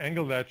do this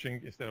angled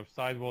etching, instead of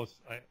sidewalls,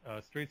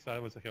 straight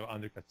sidewalls, I have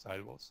undercut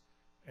sidewalls.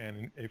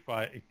 And if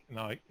I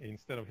now,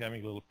 instead of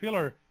having a little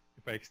pillar,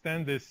 if I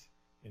extend this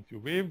into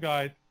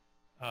waveguide,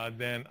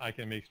 then I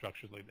can make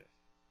structures like this.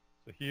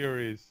 So here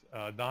is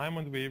a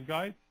diamond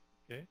waveguide,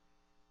 okay,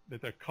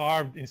 that are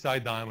carved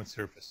inside diamond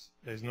surface.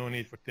 There's no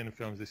need for thin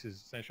films. This is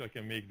essentially, I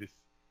can make this,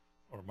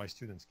 or my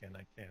students can,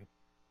 I can't,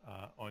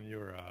 on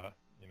your,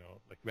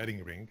 like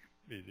wedding ring,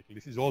 basically.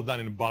 This is all done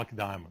in bulk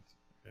diamond.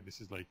 Okay?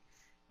 This is like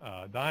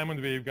diamond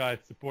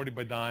waveguide supported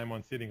by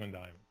diamond, sitting on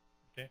diamond,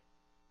 okay?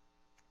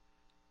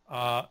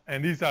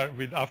 And these are,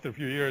 after a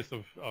few years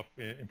of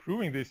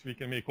improving this, we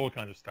can make all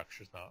kinds of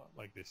structures now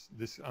like this.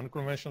 This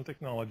unconventional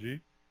technology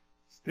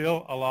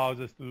still allows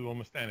us to do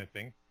almost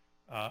anything.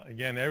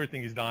 Again,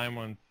 everything is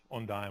diamond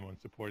on diamond,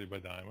 supported by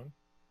diamond.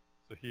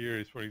 So here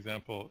is, for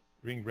example,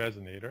 ring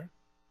resonator.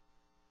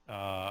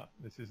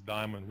 This is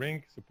diamond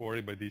ring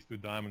supported by these two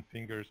diamond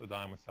fingers or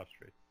diamond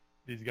substrate.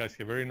 These guys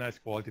have very nice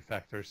quality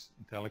factors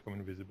in telecom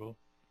and visible.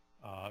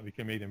 We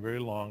can make them very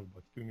long,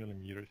 about 2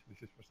 millimeters.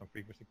 This is for some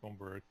frequency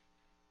convert.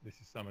 This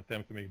is some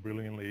attempt to make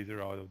brilliant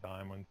laser out of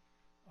diamond.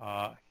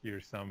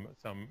 Here's some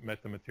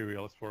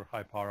metamaterials for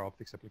high power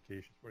optics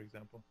applications, for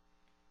example.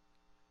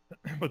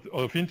 But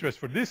of interest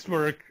for this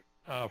work,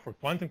 for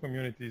quantum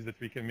communities, that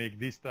we can make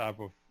this type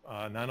of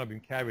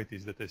nanobeam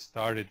cavities that I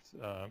started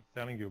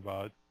telling you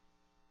about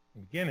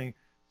in the beginning.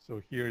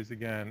 So here's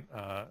again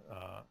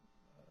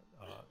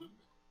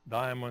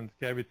diamond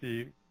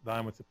cavity,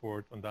 diamond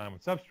support on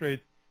diamond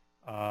substrate,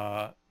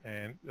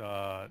 and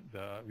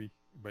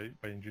by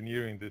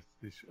engineering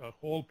this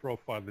whole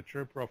profile, the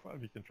chirp profile,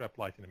 we can trap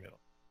light in the middle.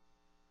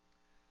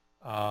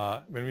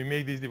 When we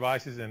make these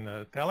devices in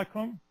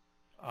telecom,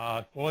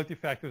 quality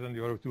factors on the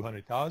order of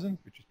 200,000,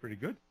 which is pretty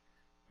good.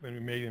 When we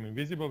make them in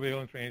visible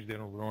wavelength range,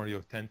 they're on the order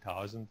of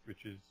 10,000,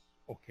 which is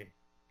okay.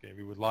 Okay,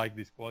 we would like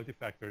these quality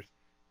factors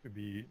to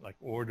be like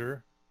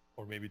order,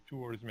 or maybe 2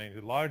 orders of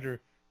magnitude larger,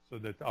 so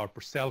that our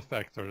Purcell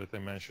factor that I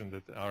mentioned,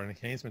 that our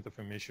enhancement of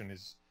emission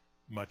is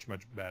much,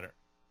 much better.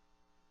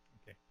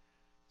 Okay,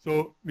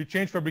 so we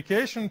changed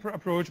fabrication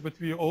approach, but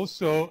we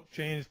also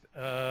changed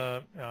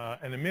an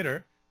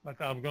emitter. But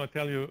I'm going to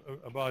tell you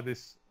about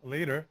this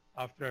later,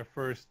 after I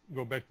first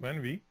go back to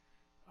NV.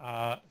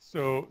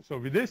 So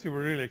with this, we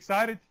were really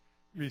excited.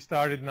 We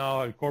started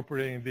now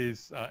incorporating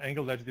these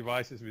angled edge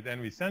devices with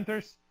NV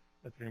centers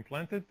that were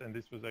implanted, and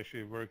this was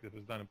actually work that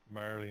was done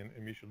primarily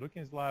in Michel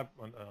Lukin's lab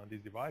on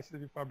these devices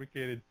that we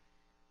fabricated.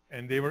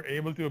 And they were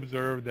able to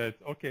observe that,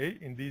 okay,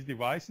 in these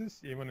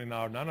devices, even in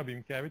our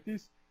nanobeam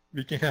cavities,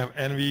 we can have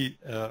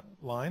NV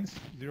lines,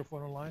 zero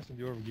phonon lines on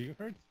the order of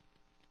gigahertz.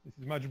 This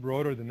is much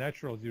broader than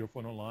natural zero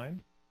phonon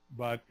line,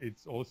 but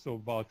it's also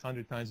about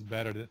 100 times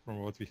better than from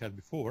what we had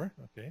before.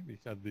 Okay, we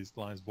had these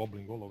lines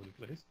wobbling all over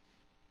the place.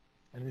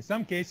 And in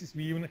some cases,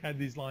 we even had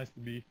these lines to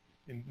be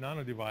in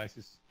nano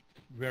devices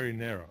very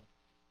narrow.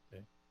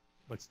 Okay,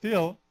 but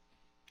still,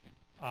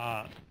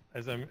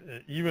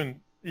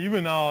 even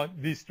now,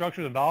 these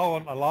structures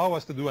allow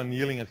us to do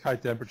annealing at high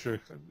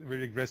temperature,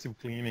 very aggressive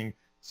cleaning,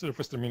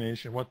 surface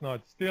termination,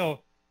 whatnot.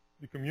 Still,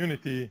 the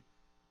community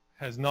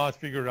has not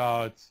figured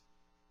out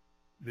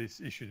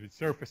these issues with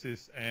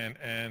surfaces, and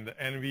the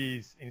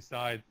NVs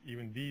inside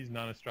even these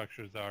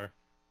nanostructures are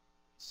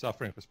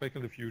suffering from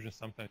specular diffusion,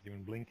 sometimes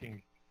even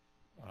blinking.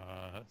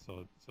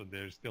 So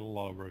there's still a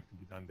lot of work to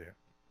be done there.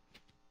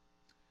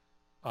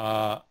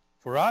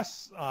 For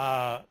us,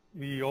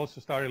 we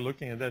also started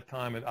looking at that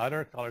time at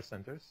other color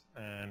centers,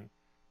 and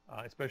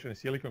especially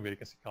silicon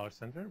vacancy color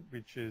center,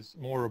 which is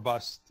more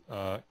robust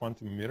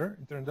quantum emitter,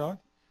 it turned out.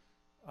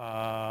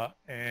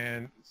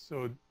 And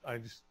so I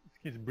just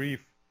give a brief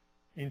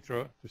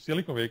intro to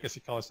silicon vacancy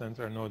color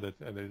center. I know that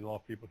there's a lot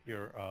of people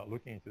here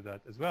looking into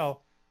that as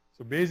well.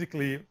 So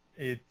basically,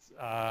 it's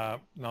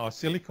now a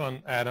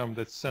silicon atom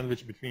that's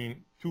sandwiched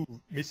between two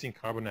missing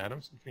carbon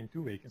atoms, between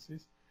two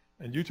vacancies.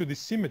 And due to this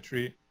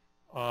symmetry,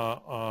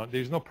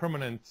 there's no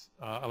permanent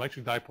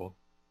electric dipole.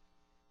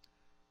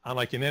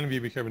 Unlike in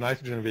NV, we have a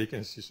nitrogen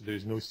vacancy, so there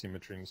is no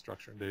symmetry in the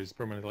structure. There is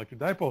permanent electric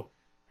dipole.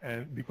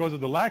 And because of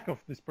the lack of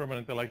this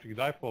permanent electric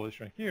dipole, as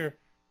shown here,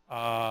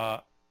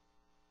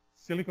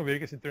 silicon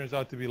vacancy turns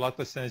out to be a lot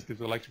less sensitive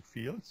to electric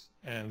fields,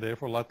 and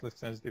therefore a lot less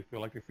sensitive to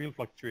electric field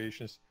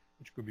fluctuations,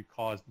 which could be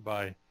caused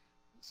by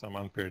some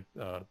unpaired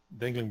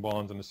dangling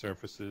bonds on the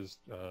surfaces,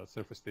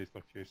 surface state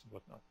fluctuations,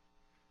 whatnot.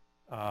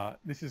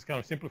 This is kind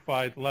of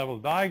simplified level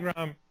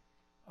diagram.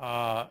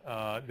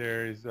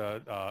 There is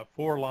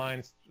 4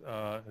 lines.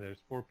 There's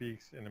 4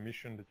 peaks in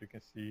emission that you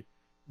can see.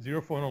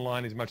 Zero phonon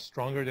line is much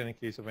stronger than in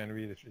case of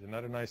NV, which is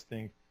another nice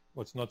thing.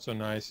 What's not so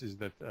nice is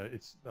that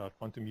its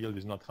quantum yield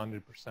is not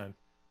 100%.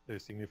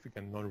 There's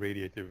significant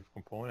non-radiative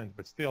component,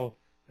 but still,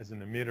 as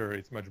an emitter,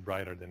 it's much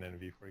brighter than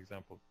NV, for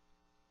example.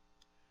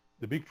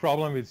 The big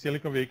problem with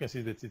silicon vacancy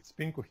is that its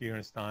spin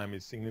coherence time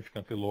is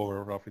significantly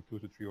lower, roughly 2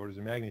 to 3 orders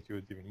of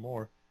magnitude, even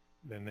more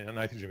than the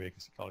nitrogen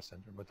vacancy color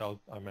center. But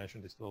I'll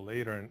mention this a little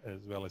later, and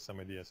as well as some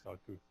ideas how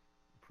to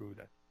improve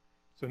that.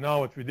 So now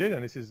what we did,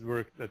 and this is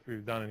work that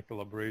we've done in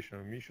collaboration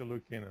with Misha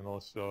Lukin and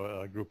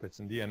also a group at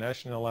Sandia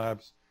National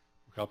Labs,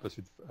 who helped us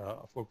with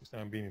focused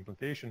ion beam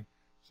implantation.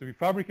 So we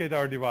fabricate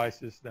our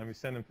devices, then we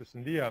send them to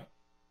Sandia,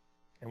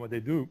 and what they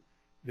do,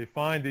 they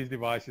find these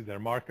devices, there are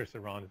markers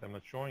around it, I'm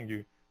not showing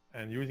you,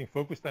 and using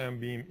focused ion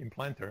beam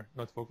implanter,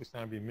 not focused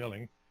ion beam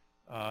milling,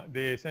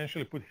 they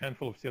essentially put a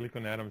handful of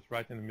silicon atoms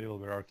right in the middle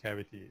where our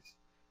cavity is.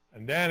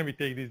 And then we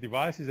take these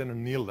devices and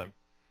anneal them.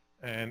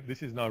 And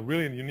this is now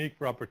really a unique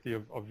property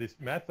of this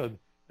method,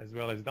 as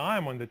well as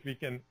diamond, that we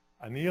can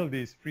anneal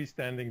these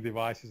freestanding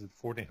devices at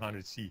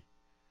 1400 C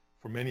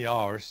for many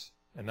hours,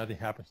 and nothing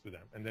happens to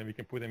them. And then we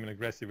can put them in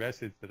aggressive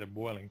acids that are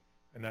boiling,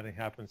 and nothing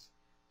happens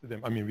to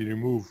them. I mean, we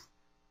remove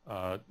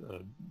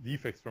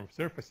defects from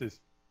surfaces,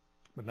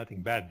 but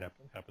nothing bad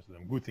happens to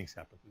them. Good things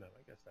happen to them,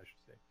 I guess I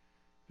should say.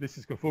 This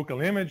is a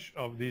confocal image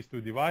of these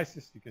two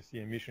devices. You can see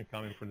emission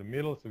coming from the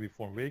middle, so we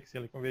form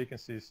silicon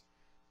vacancies.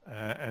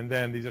 And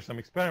then these are some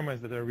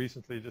experiments that have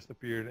recently just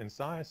appeared in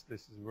Science.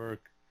 This is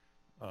work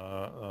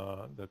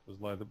that was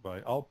led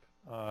by Alp.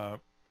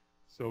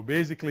 So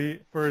basically,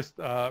 first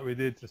we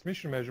did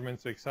transmission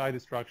measurements, so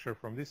excited structure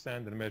from this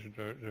end and measured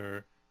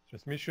their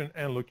transmission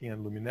and looking at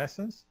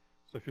luminescence.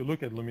 So if you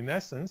look at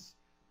luminescence,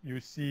 you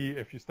see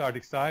if you start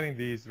exciting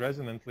these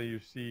resonantly, you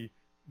see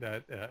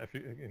that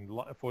in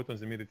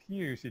photons emitted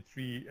here, you see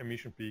 3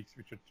 emission peaks,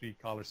 which are 3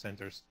 color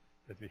centers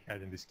that we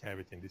had in this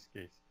cavity in this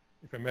case.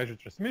 If I measure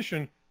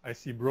transmission, I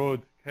see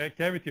broad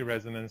cavity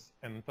resonance,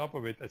 and on top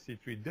of it, I see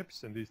 3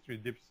 dips, and these 3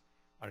 dips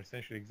are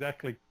essentially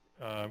exactly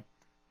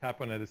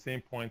happen at the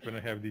same point when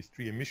I have these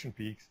 3 emission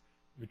peaks,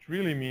 which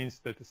really means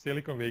that the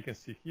silicon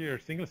vacancy here,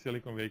 single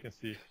silicon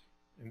vacancy,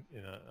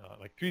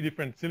 like 3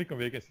 different silicon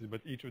vacancies,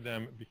 but each of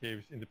them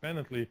behaves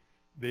independently.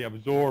 They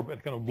absorb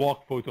and kind of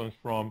block photons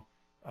from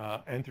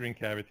entering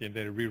cavity, and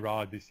they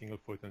reroute these single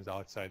photons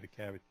outside the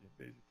cavity,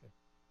 basically.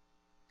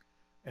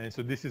 And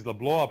so this is the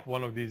blow up,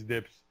 one of these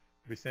dips.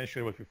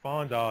 Essentially what we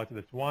found out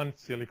that one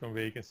silicon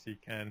vacancy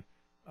can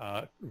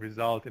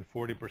result in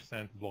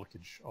 40%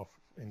 blockage of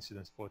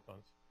incidence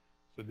photons.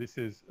 So this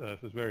is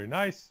very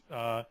nice.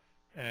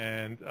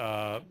 And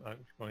I'm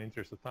just going to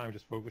interest of time,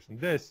 just focus on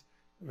this.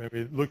 When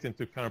we looked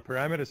into kind of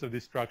parameters of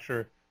this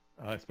structure,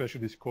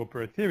 especially this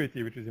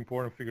cooperativity, which is an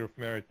important figure of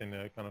merit in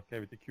a kind of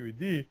cavity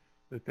QED,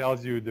 that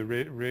tells you the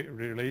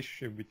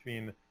relationship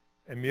between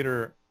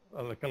emitter,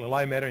 like a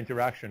light-matter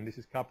interaction. This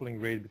is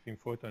coupling rate between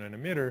photon and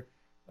emitter,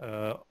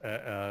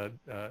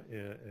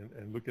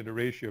 and look at the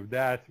ratio of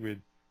that with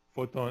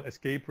photon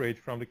escape rate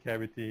from the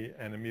cavity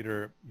and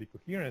emitter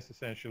decoherence,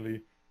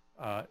 essentially.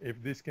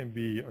 If this can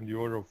be on the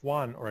order of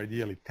 1 or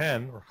ideally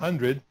 10 or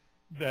 100,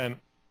 then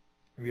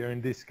we are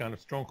in this kind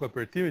of strong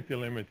cooperativity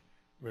limit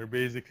where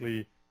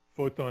basically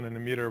photon and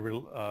emitter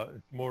will,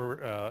 it's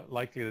more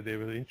likely that they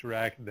will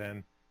interact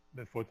than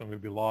the photon will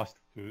be lost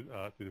to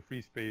the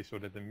free space, or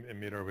that the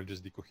emitter will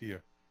just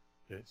decohere.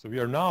 Okay, so we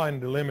are now in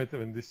the limit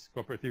when this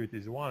cooperativity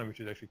is 1, which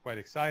is actually quite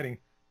exciting,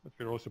 but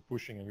we're also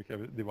pushing, and we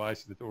have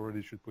devices that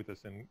already should put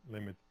us in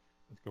limit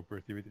with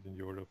cooperativity in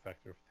the order of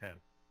factor of 10.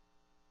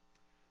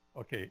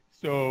 Okay,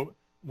 so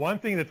One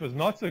thing that was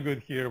not so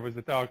good here was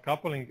that our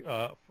coupling,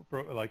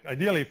 like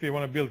ideally if you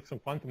want to build some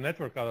quantum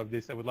network out of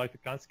this, I would like to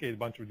cascade a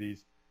bunch of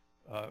these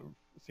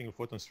single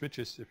photon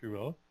switches, if you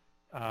will.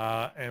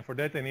 And for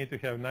that, I need to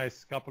have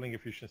nice coupling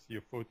efficiency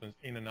of photons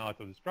in and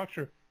out of the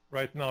structure.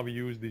 Right now, we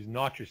use these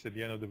notches at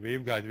the end of the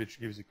waveguide, which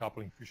gives you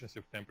coupling efficiency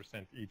of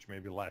 10% each,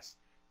 maybe less.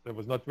 That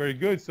was not very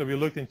good, so we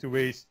looked into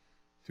ways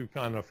to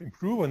kind of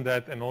improve on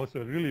that and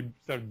also really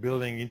start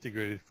building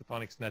integrated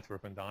photonics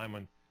network on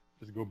Diamond,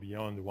 just go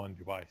beyond the one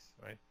device,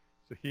 right?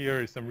 So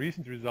here is some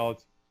recent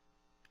results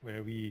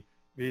where we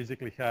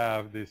basically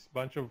have this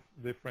bunch of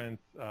different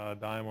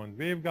Diamond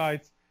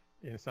waveguides.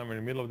 Somewhere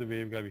in the middle of the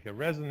waveguide, we have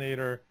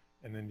resonator,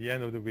 and in the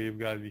end of the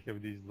waveguide, we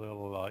have these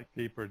little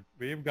tapered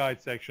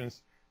waveguide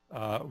sections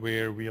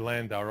where we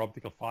land our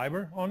optical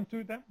fiber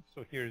onto them.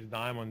 So here's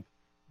Diamond,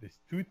 this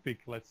toothpick,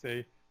 let's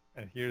say,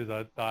 and here's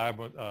a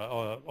Diamond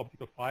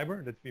optical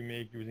fiber that we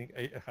make using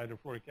a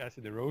hydrofluoric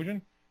acid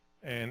erosion.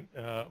 And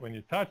when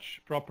you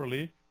touch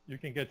properly, you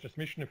can get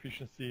transmission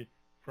efficiency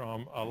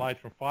from light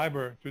from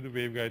fiber to the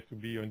waveguide to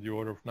be on the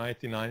order of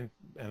 99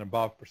 and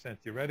above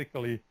 %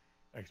 theoretically,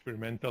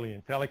 experimentally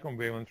in telecom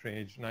wavelength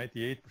range,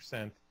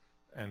 98%,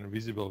 and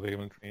visible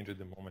wavelength range at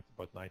the moment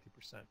about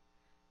 90%.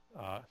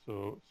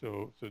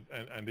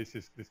 And this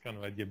is this kind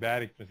of a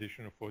diabatic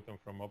transition of photon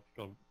from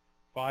optical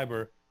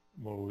fiber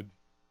mode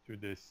to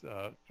this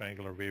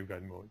triangular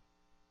waveguide mode.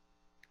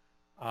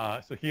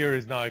 So here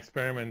is now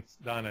experiments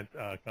done at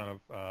kind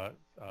of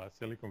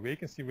silicon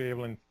vacancy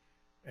wavelength,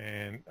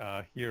 and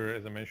here,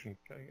 as I mentioned,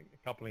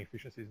 coupling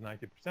efficiency is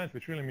 90%,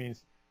 which really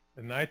means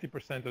that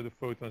 90% of the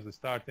photons that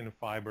start in a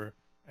fiber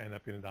end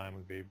up in a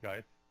Diamond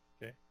waveguide.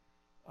 Okay,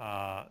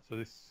 so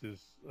this is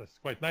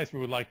quite nice. We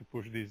would like to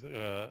push these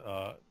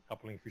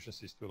coupling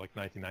efficiencies to like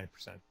 99%,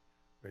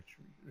 which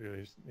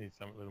really needs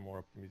some little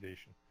more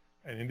optimization.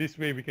 And in this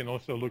way, we can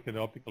also look at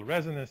optical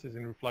resonances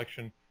in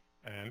reflection,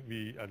 and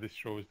this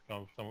shows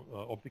kind of some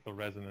optical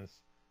resonance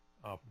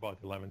of about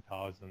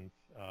 11,000,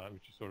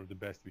 which is sort of the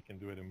best we can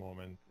do at the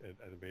moment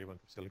at a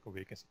wavelength of silicon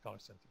vacancy color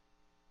center.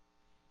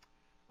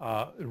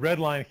 The red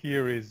line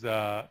here is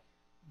the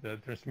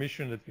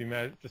transmission that we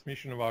measured,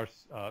 transmission of our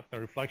the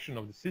reflection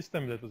of the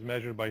system that was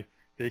measured by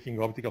taking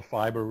optical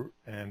fiber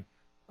and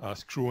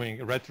screwing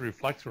a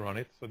retroreflector on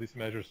it. So this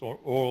measures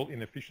all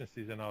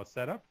inefficiencies in our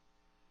setup.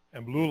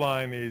 And blue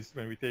line is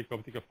when we take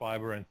optical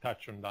fiber and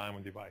touch on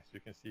Diamond device. You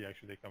can see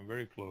actually they come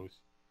very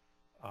close,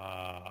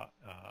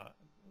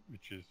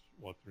 which is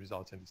what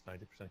results in this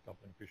 90%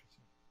 coupling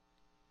efficiency.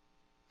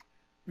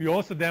 We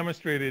also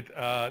demonstrated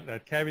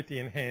that cavity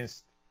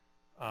enhanced,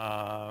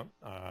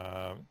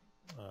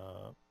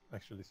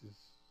 actually this is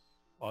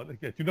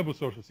a tunable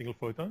source of single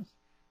photons.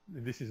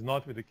 This is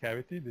not with the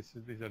cavity. These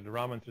are the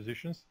Raman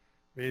transitions.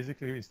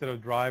 Basically, instead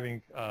of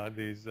driving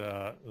these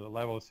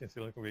levels in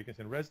silicon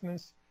vacancy and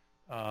resonance,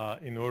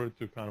 in order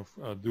to kind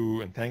of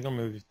do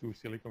entanglement of these two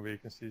silicon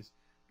vacancies,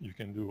 you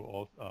can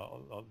do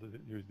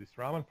use this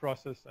Raman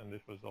process, and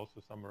this was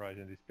also summarized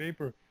in this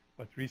paper.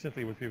 But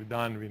recently, what we've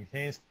done, we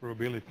enhanced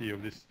probability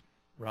of this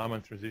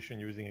Raman transition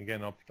using,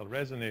 again, optical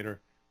resonator.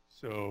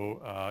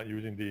 So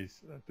using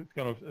these to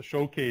kind of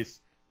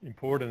showcase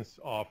importance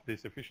of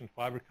this efficient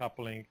fiber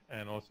coupling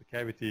and also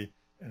cavity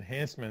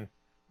enhancement,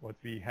 what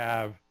we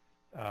have,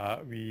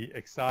 we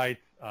excite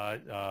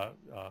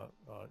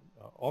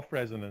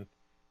off-resonant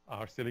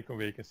our silicon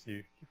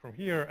vacancy from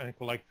here and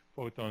collect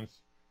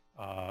photons,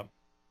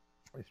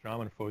 these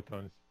Raman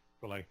photons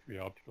collect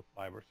via optical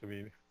fiber. So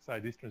we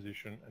excite this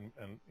transition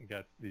and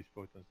get these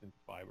photons into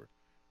fiber.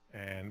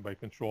 And by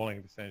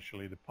controlling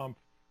essentially the pump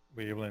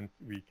wavelength,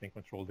 we can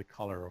control the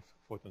color of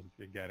photons that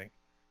we're getting.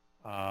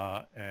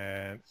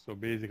 And so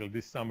basically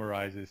this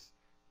summarizes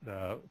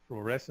the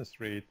fluorescence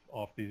rate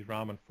of these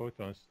Raman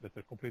photons that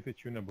are completely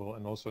tunable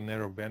and also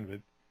narrow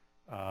bandwidth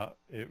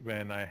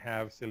when I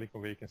have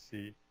silicon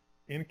vacancy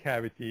in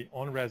cavity,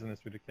 on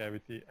resonance with the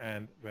cavity,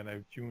 and when I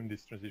tune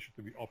this transition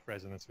to be off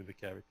resonance with the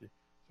cavity.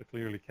 So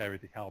clearly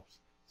cavity helps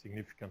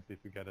significantly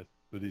to get us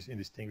to these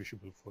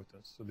indistinguishable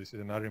photons. So this is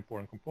another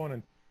important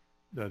component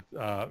that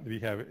we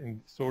have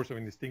in source of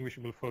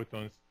indistinguishable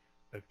photons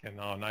that can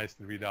now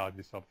nicely read out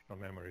this optical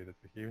memory that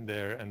we have in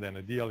there. And then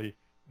ideally,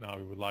 now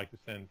we would like to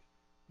send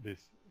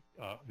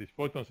these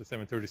photons at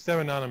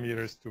 737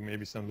 nanometers to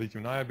maybe some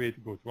lithium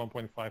niobate, go to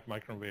 1.5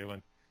 micron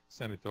wavelength,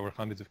 send it over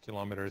hundreds of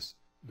kilometers,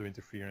 do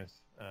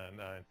interference, and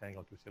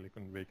entangle two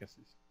silicon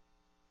vacancies.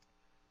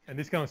 And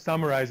this kind of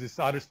summarizes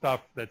other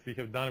stuff that we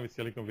have done with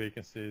silicon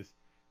vacancies,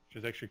 which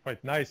is actually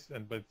quite nice.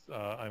 But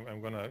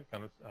I'm going to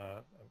kind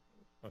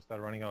of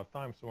start running out of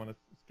time, so I want to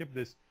skip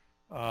this.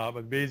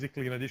 But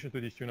basically, in addition to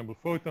these tunable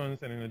photons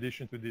and in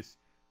addition to this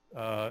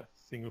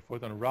single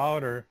photon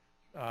router,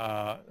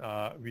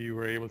 we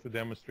were able to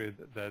demonstrate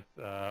that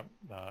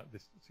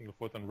this single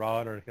photon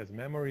router has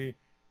memory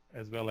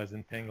as well as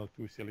entangle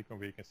two silicon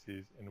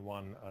vacancies in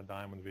one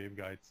Diamond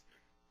waveguides.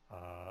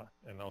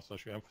 And also I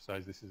should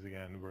emphasize this is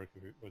again work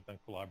that was done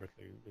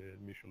collaboratively with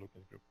Misha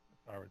Lukin's group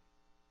at Harvard.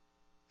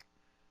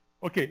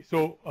 Okay,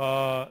 so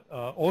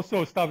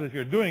also stuff that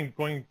we're doing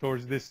going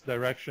towards this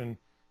direction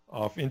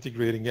of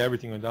integrating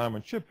everything on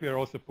diamond chip, we are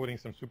also putting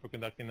some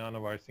superconducting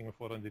nanowire single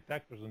photon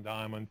detectors on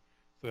diamond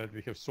so that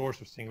we have source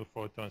of single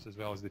photons as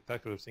well as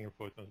detector of single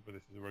photons, but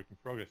this is a work in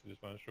progress. I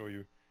just want to show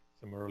you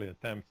some early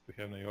attempts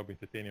to have niobium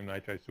titanium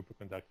nitride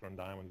superconductor on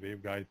diamond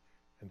waveguide,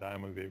 and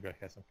diamond waveguide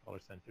has some color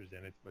centers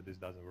in it, but this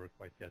doesn't work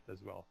quite yet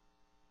as well.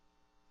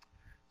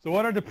 So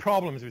what are the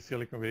problems with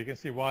silicon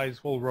vacancy? Why is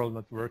the whole world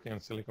not working on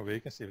silicon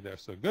vacancy if they're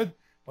so good?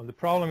 Well, the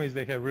problem is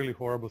they have really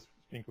horrible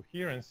spin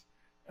coherence,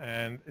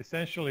 and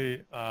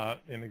essentially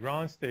in the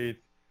ground state,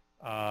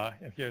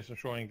 and here's I'm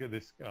showing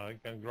this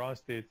ground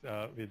state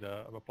with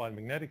applied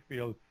magnetic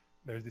field.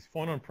 There's these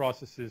phonon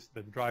processes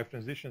that drive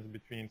transitions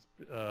between,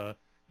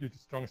 due to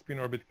strong spin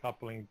orbit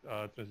coupling,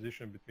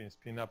 transition between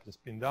spin up and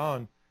spin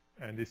down,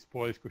 and this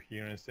spoils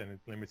coherence and it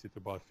limits it to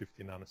about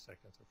 50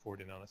 nanoseconds or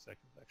 40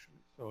 nanoseconds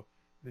actually. So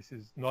this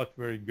is not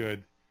very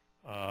good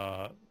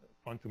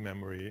quantum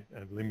memory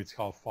and limits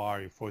how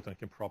far a photon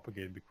can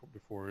propagate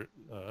before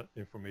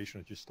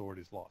information that you stored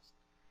is lost.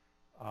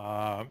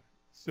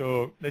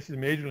 So this is a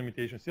major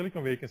limitation of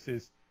silicon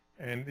vacancies,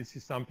 and this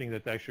is something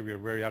that actually we are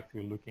very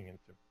actively looking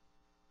into.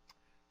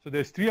 So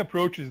there's three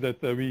approaches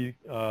that we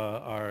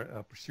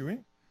are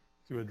pursuing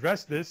to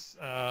address this.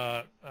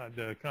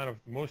 The kind of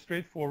most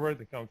straightforward,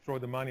 the kind of throw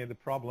the money at the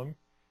problem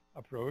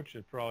approach,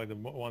 and probably the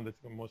one that's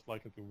most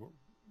likely to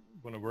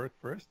going to work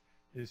first,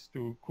 is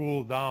to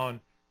cool down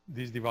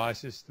these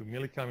devices to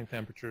millikelvin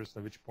temperatures,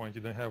 at which point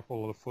you don't have a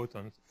whole lot of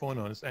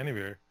phonons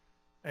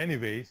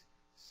anyways.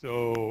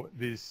 So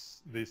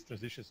these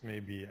transitions may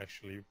be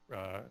actually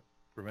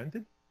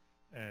prevented,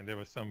 and there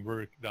was some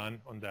work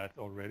done on that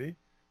already.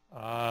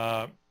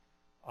 What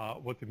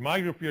with my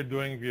group we are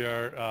doing, we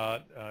are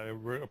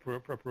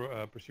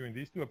pursuing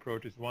these two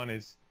approaches. One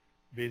is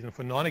based on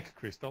phononic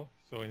crystal.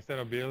 So instead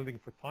of building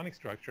photonic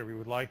structure, we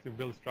would like to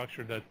build a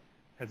structure that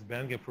has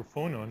bandgap for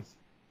phonons,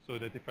 so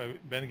that if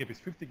bandgap is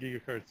 50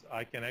 gigahertz,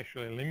 I can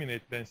actually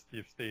eliminate density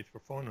of states for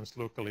phonons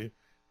locally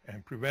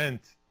and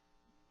prevent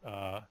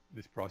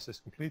this process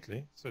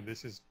completely. So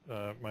this is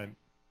my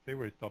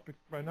favorite topic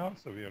right now.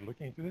 So we are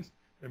looking into this.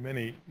 There are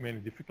many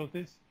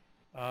difficulties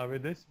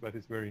with this, but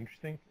it's very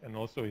interesting, and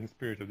also in the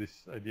spirit of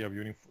this idea of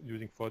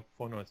using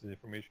phonons as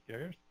information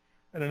carriers.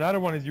 And another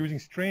one is using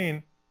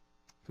strain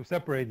to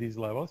separate these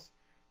levels.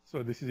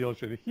 So this is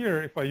illustrated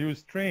here. If I use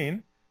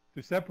strain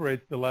to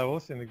separate the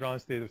levels in the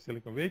ground state of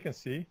silicon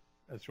vacancy,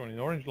 as shown in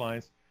orange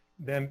lines,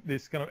 then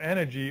this kind of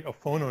energy of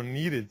phonon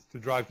needed to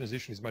drive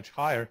transition is much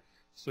higher.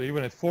 So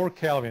even at 4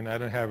 Kelvin, I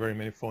don't have very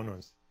many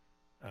phonons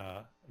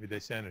with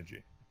this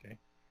energy. Okay,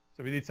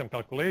 so we did some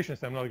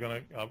calculations. I'm not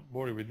going to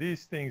bore you with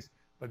these things,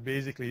 but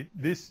basically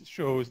this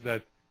shows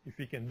that if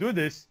we can do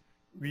this,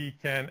 we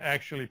can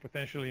actually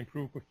potentially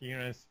improve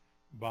coherence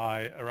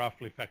by a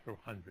roughly factor of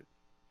 100.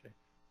 Okay,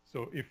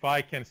 so if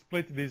I can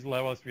split these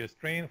levels via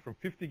strain from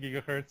 50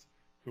 gigahertz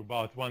to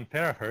about 1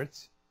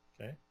 terahertz,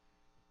 okay,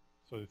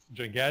 so it's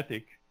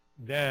gigantic,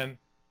 then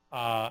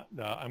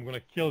I'm going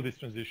to kill this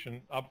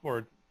transition.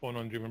 Upward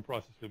phonon-driven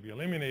process will be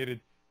eliminated,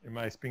 and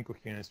my spin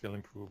coherence will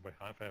improve by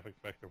a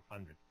factor of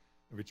 100,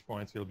 at which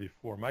points will be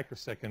 4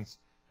 microseconds,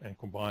 and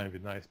combined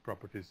with nice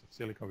properties of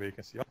silicon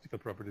vacancy, optical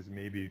properties,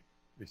 maybe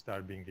we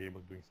start being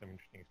able to doing some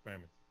interesting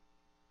experiments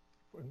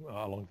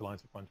along the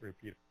lines of quantum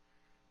repeater.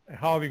 And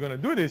how are we going to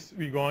do this?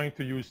 We're going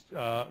to use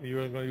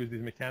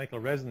these mechanical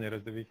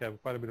resonators that we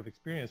have quite a bit of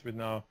experience with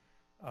now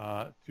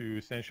to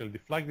essentially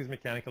deflect these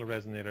mechanical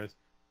resonators,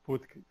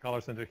 put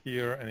color center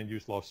here, and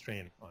induce low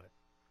strain on it.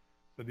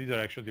 So these are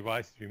actual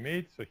devices we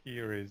made. So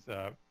here is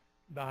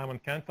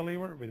diamond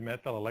cantilever with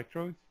metal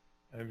electrodes,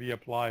 and we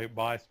apply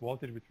bias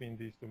voltage between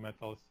these two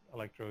metals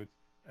electrodes,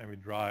 and we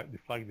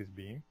deflect this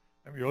beam.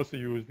 And we also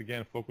used,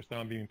 again, focused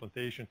on beam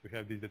implantation to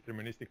have this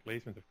deterministic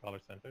placement of color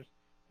centers.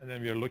 And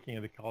then we are looking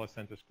at the color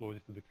centers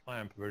closest to the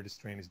clamp where the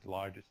strain is the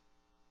largest.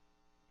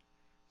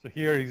 So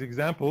here is an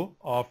example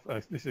of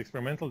this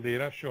experimental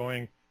data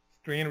showing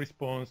strain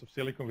response of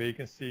silicon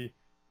vacancy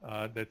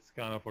that's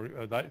kind of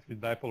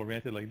dipole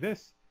oriented like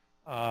this.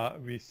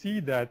 We see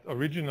that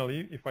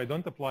originally, if I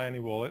don't apply any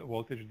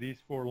voltage, these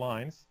 4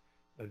 lines,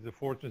 that is the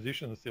 4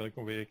 transitions of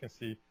silicon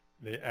vacancy,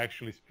 they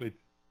actually split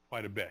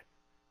quite a bit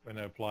when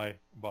I apply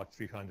about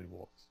 300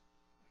 volts.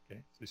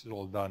 Okay, so this is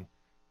all done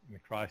in the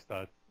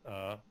cryostat,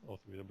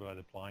 also by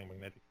applying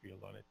magnetic field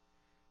on it.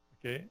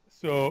 Okay,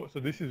 so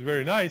this is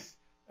very nice,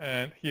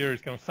 and here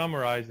is kind of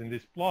summarized in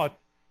this plot.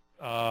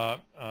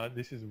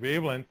 This is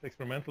wavelength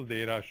experimental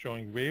data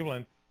showing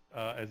wavelength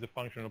as a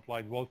function of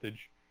applied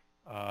voltage.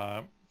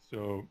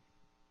 So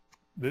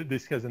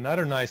this has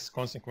another nice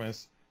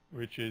consequence,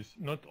 which is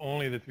not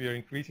only that we are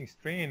increasing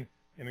strain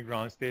in the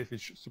ground state,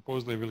 which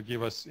supposedly will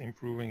give us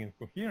improving in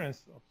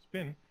coherence of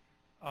spin,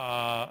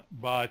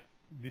 but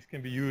this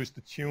can be used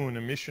to tune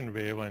emission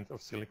wavelength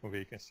of silicon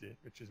vacancy,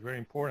 which is very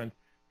important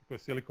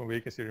because silicon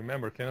vacancy,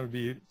 remember, cannot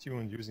be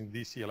tuned using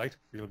DC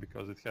electric field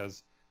because it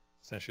has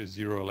essentially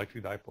 0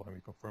 electric dipole, and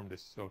we confirm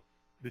this. So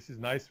this is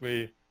a nice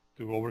way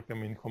to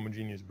overcome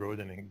inhomogeneous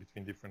broadening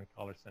between different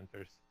color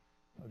centers,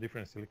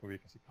 different silicon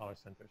vacancy color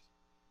centers.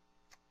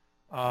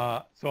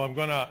 So I'm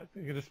going to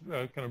just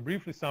kind of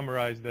briefly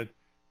summarize that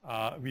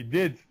we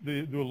did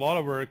do a lot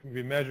of work.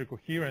 We measured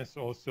coherence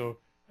also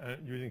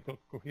using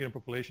coherent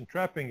population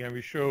trapping, and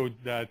we showed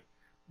that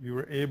we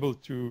were able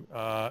to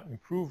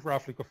improve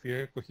roughly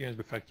coherence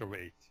by factor of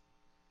 8.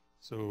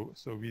 So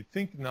we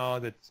think now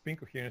that spin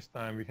coherence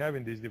time we have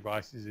in these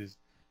devices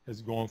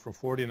has gone from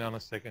 40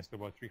 nanoseconds to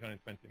about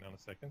 320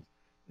 nanoseconds.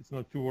 It's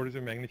not 2 orders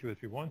of magnitude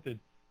that we wanted,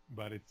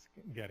 but it's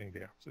getting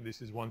there. So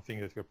this is one thing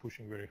that we're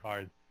pushing very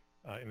hard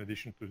in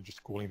addition to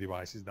just cooling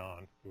devices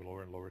down to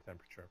lower and lower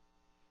temperature.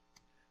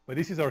 But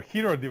this is our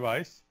hero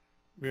device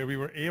where we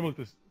were able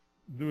to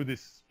do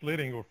this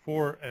splitting of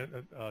 4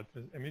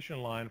 emission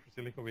line for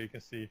silicon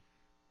vacancy,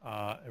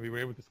 and we were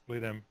able to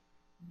split them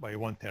by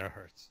 1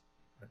 terahertz.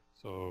 Right?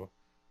 So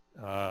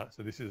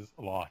this is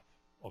a lot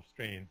of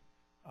strain,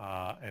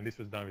 and this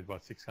was done with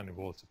about 600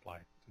 volt supply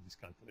to this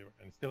cantilever,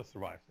 and it still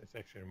survives. It's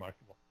actually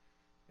remarkable.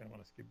 I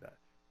want to skip that.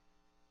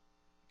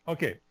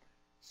 Okay,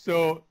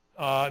 so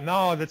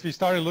now that we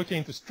started looking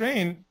into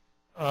strain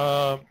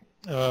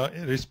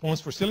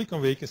response for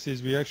silicon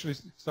vacancies, we actually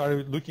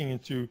started looking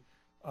into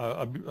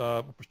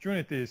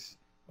opportunities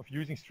of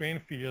using strain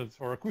fields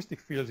or acoustic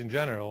fields in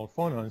general,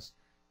 phonons,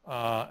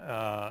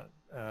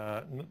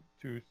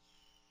 to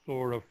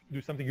sort of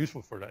do something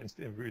useful for that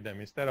with them.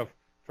 Instead of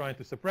trying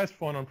to suppress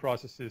phonon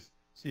processes,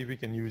 see if we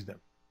can use them.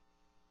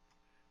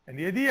 And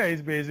the idea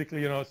is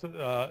basically,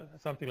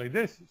 something like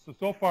this.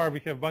 So far we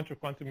have a bunch of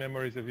quantum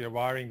memories that we are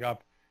wiring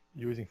up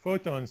using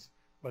photons.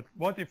 But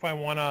what if I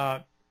want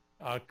to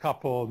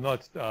couple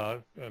not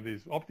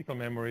these optical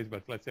memories,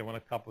 but let's say I want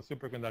to couple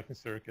superconducting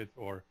circuit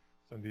or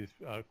some of these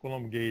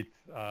Coulomb gate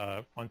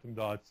quantum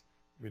dots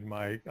with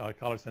my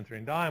color center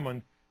in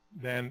diamond,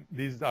 then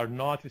these are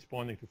not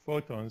responding to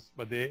photons,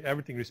 but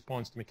everything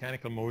responds to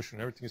mechanical motion,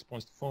 everything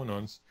responds to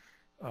phonons.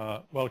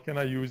 Well, can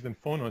I use then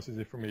phonons as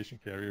information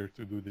carrier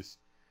to do this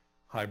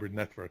hybrid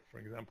network, for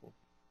example?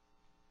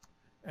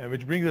 And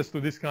which brings us to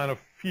this kind of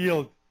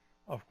field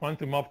of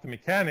quantum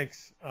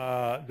optomechanics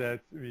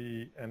that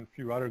we and a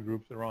few other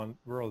groups around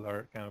the world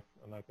are kind of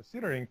now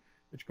considering,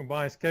 which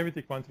combines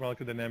cavity quantum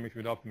electrodynamics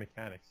with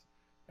optomechanics.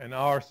 And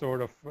our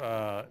sort of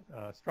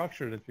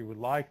structure that we would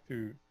like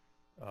to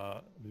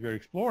be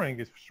exploring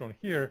is shown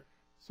here.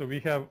 So we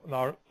have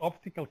our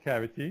optical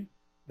cavity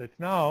that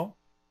now,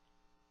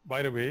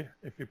 by the way,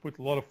 if we put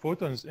a lot of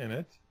photons in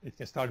it, it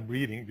can start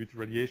breathing due to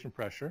radiation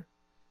pressure.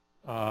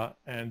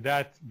 And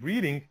that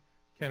breathing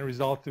can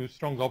result to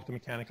strong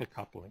optomechanical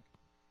coupling.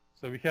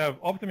 So we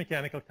have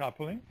optomechanical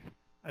coupling,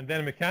 and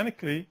then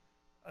mechanically,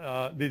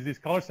 these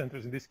color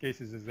centers, in this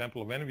case, is an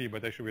example of NV,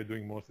 but actually we're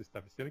doing most of this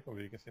stuff in silicon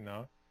vacancy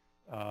now.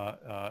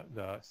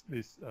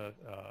 This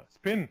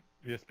spin,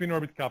 via spin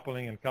orbit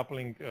coupling and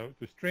coupling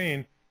to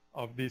strain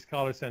of these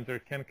color center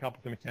can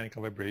couple to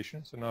mechanical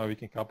vibration. So now we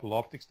can couple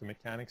optics to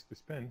mechanics to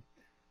spin.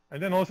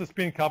 And then also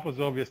spin couples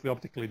obviously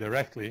optically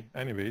directly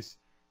anyways.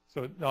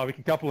 So now we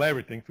can couple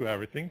everything to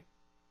everything.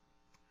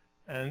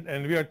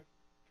 And we are, to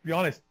be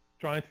honest,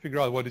 trying to figure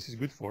out what this is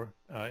good for,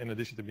 in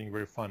addition to being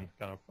very fun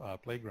kind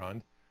of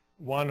playground.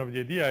 One of the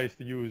ideas is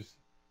to use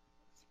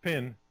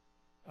spin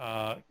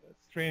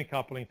strain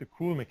coupling to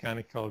cool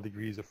mechanical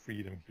degrees of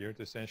freedom here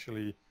to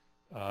essentially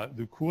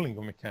do cooling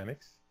of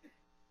mechanics.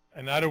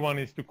 Another one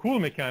is to cool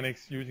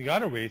mechanics using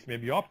other ways,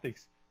 maybe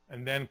optics,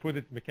 and then put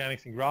it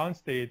mechanics in ground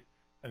state,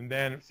 and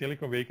then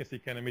silicon vacancy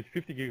can emit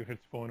 50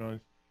 gigahertz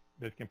phonons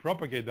that can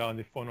propagate down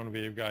the phonon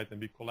waveguide and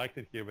be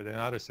collected here with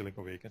another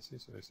silicon vacancy.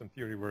 So there's some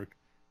theory work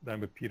done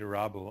by Peter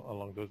Rabel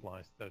along those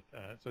lines.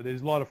 So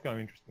there's a lot of kind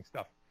of interesting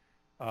stuff.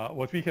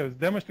 What we have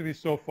demonstrated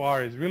so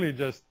far is really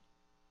just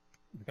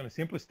the kind of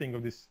simplest thing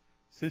of this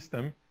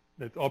system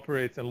that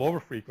operates at lower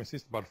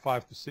frequencies, about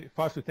 5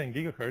 to 10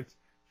 gigahertz,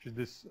 which is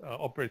this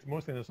operates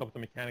mostly in this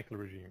optomechanical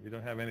regime. We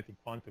don't have anything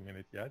quantum in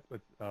it yet,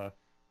 but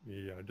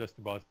we are just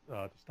about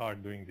to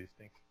start doing these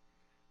things.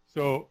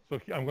 So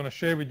I'm going to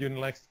share with you in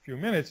the next few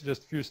minutes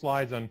just a few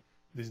slides on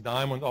this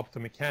diamond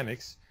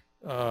optomechanics,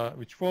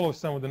 which follows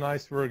some of the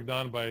nice work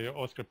done by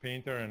Oscar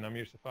Painter and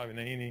Amir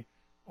Safavi-Naini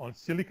on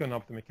silicon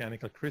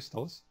optomechanical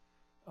crystals,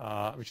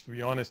 which, to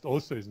be honest,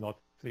 also is not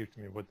clear to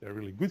me what they're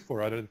really good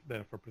for other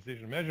than for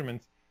precision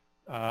measurements.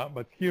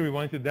 But here we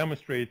wanted to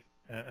demonstrate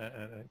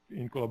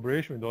in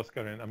collaboration with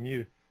Oscar and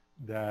Amir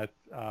that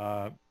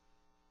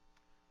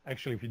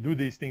actually if you do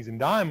these things in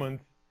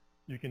diamond,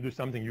 you can do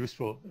something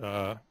useful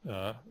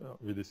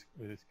with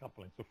this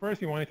coupling. So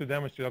first we wanted to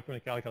demonstrate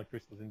optomechanical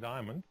crystals in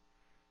diamond.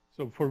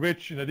 So for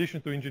which, in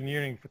addition to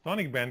engineering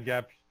photonic band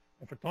gaps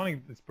and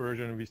photonic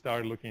dispersion, we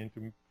started looking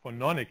into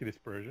phononic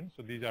dispersion.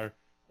 So these are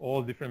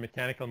all different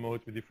mechanical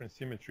modes with different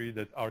symmetry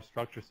that our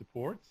structure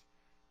supports.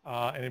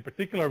 And in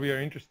particular, we are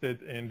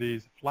interested in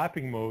these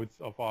flapping modes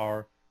of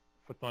our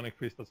photonic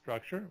crystal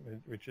structure,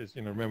 which is,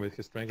 remember, it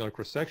has triangular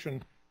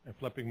cross-section, and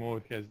flapping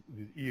mode has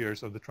these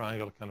ears of the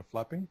triangle kind of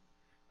flapping,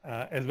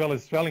 as well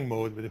as swelling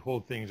mode, where the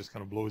whole thing just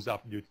kind of blows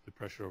up due to the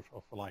pressure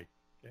of light.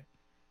 Okay?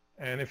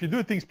 And if you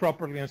do things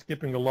properly, and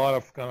skipping a lot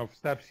of kind of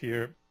steps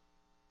here,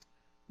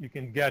 you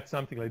can get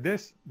something like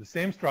this. The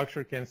same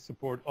structure can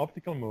support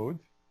optical mode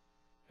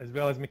as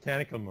well as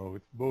mechanical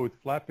mode, both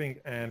flapping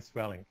and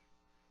swelling.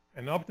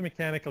 And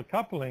optomechanical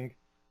coupling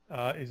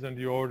is on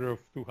the order of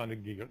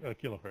 200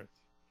 kilohertz.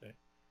 Okay?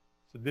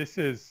 So this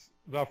is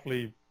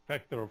roughly a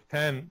factor of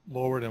 10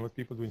 lower than what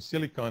people do in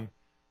silicon,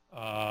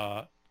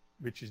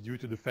 which is due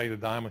to the fact that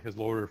diamond has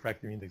lower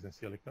refractive index than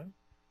silicon.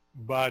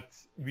 But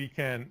we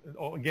can,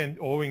 again,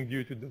 owing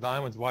due to the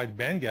diamond's wide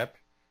band gap,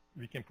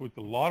 we can put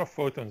a lot of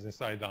photons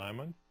inside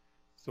diamond.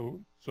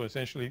 So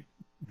essentially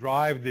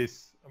drive this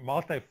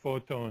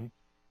multi-photon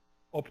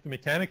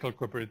optomechanical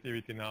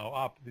cooperativity now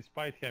up,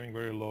 despite having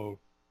very low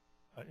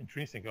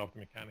intrinsic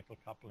optomechanical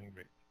coupling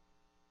rate.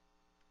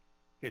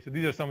 Okay, so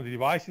these are some of the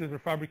devices that were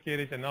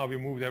fabricated, and now we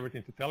moved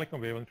everything to telecom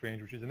wavelength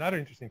range, which is another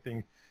interesting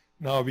thing.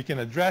 Now we can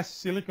address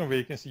silicon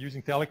vacancy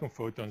using telecom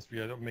photons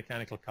via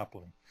mechanical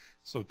coupling.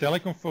 So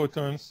telecom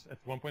photons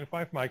at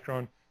 1.5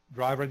 micron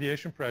drive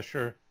radiation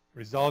pressure,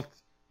 result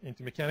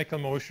into mechanical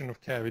motion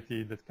of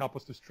cavity that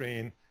couples to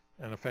strain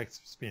and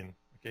affects spin.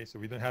 Okay, so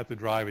we don't have to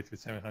drive it with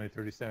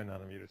 737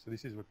 nanometers. So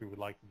this is what we would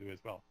like to do as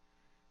well.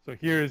 So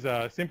here's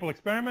a simple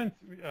experiment.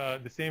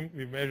 The same,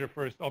 we measure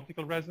first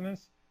optical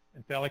resonance.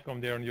 In telecom,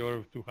 they're on the order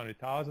of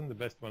 200,000. The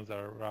best ones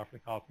are roughly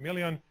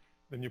 500,000.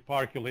 Then you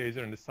park your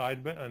laser on the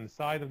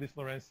side of this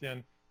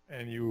Lorentzian,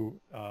 and you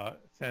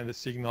send a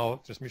signal,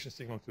 transmission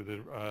signal to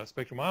the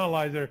spectrum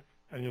analyzer,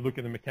 and you look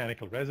at the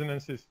mechanical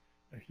resonances.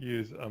 And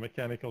here's a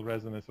mechanical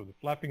resonance of the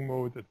flapping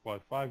mode at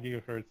about 5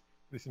 gigahertz.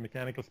 This is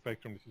mechanical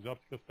spectrum. This is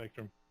optical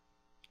spectrum.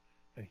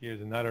 And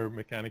here's another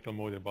mechanical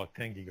mode at about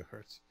 10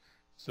 gigahertz.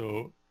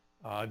 So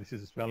this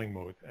is a swelling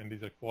mode, and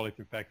these are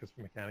quality factors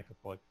for mechanical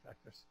quality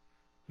factors.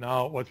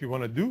 Now, what we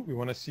want to do, we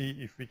want to see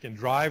if we can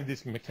drive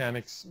these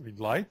mechanics with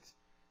light,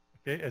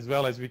 okay, as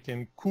well as we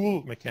can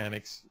cool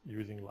mechanics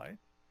using light.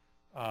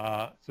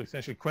 So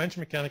essentially quench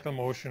mechanical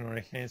motion or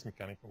enhance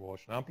mechanical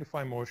motion,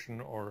 amplify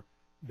motion or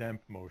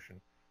damp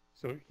motion.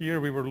 So here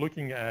we were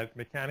looking at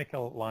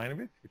mechanical line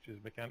width, which is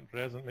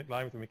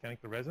line width of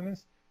mechanical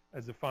resonance,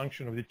 as a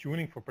function of the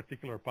tuning for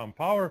particular pump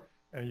power.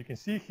 And you can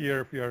see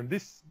here, if we are on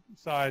this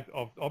side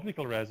of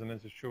optical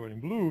resonance, as shown in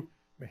blue,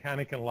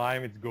 mechanical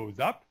line width goes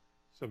up.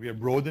 So we are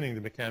broadening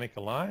the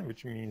mechanical line,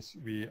 which means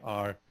we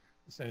are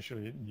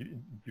essentially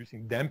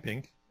using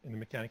damping in the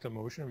mechanical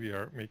motion. We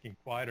are making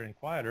quieter and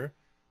quieter.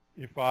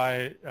 If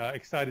I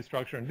excite the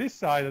structure on this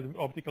side of the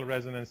optical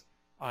resonance,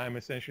 I am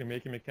essentially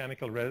making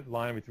mechanical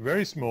line width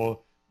very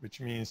small,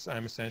 which means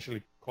I'm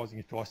essentially causing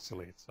it to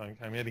oscillate. So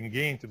I'm adding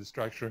gain to the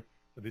structure.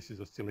 So this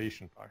is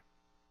oscillation part.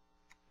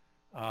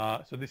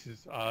 So this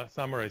is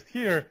summarized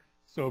here.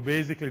 So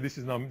basically, this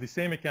is now the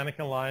same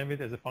mechanical line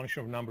width as a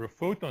function of number of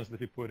photons that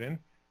we put in.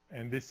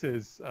 And this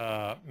is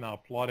now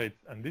plotted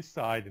on this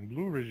side in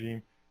blue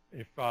regime.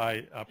 If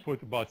I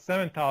put about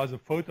 7,000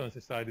 photons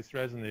inside this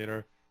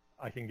resonator,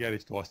 I can get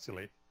it to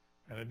oscillate.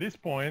 And at this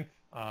point,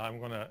 I'm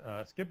going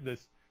to skip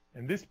this.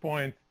 At this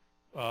point,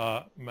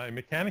 my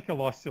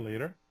mechanical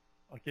oscillator,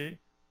 okay,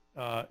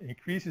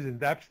 increases in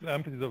depth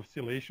amplitude of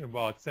oscillation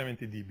about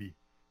 70 dB.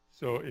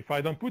 So if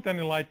I don't put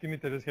any light in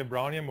it, I just have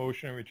Brownian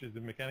motion, which is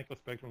the mechanical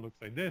spectrum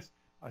looks like this.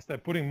 I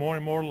start putting more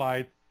and more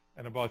light,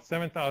 and about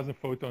 7,000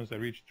 photons, I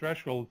reach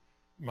threshold.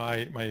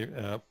 My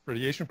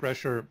radiation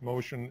pressure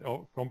motion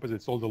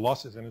composites all the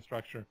losses in the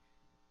structure.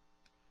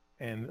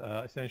 And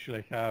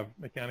essentially, I have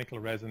mechanical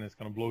resonance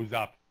kind of blows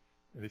up.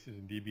 And this is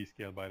in dB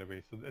scale, by the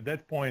way. So at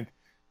that point,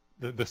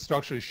 the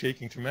structure is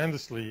shaking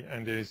tremendously,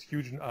 and there is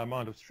huge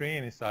amount of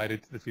strain inside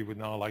it that we would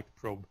now like to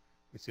probe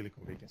with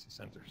silicon vacancy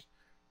sensors.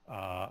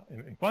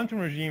 In quantum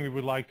regime, we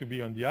would like to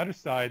be on the other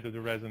side of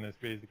the resonance,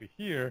 basically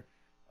here,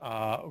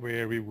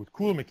 where we would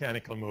cool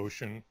mechanical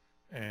motion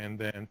and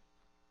then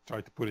try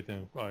to put it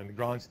in the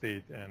ground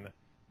state and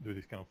do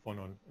this kind of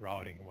phonon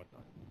routing and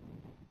whatnot.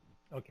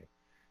 Okay,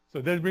 so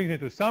that brings me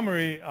to a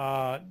summary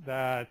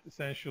that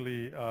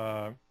essentially,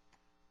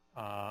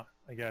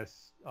 I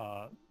guess,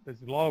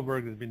 there's a lot of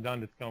work that's been done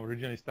that kind of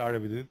originally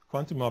started with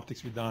quantum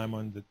optics with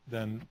diamond, that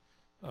then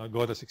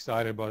got us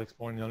excited about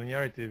exploring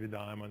nonlinearity with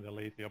diamond, and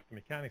lately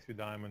optomechanics with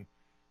diamond.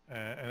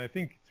 And I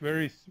think it's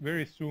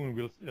very soon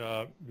we'll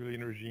be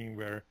in a regime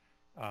where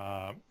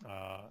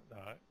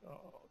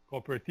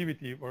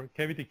cooperativity or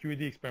cavity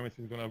QED experiments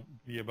is going to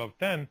be above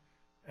 10,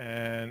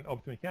 and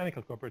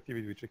optomechanical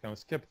cooperativity, which I kind of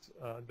skipped,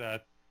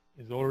 that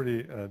is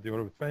already the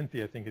order of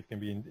 20. I think it can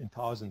be in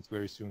thousands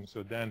very soon.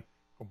 So then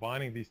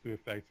combining these two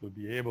effects will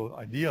be able,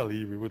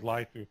 ideally, we would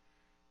like to,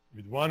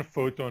 with one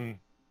photon,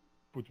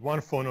 put one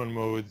phonon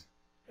mode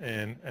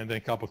and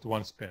then couple to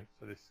one spin.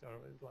 So this I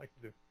would like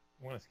to do.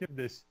 I want to skip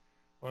this.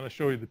 I want to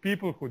show you the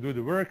people who do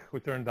the work, who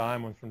turn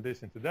diamond from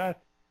this into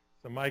that.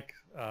 So Mike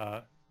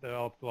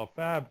developed a lot of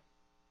fab.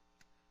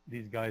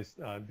 These guys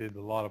did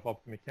a lot of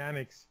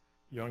optomechanics.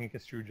 Young and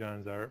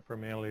Kastujans are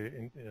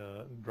primarily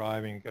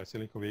driving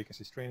silicon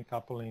vacancy strain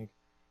coupling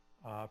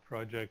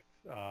project.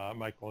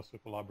 Mike also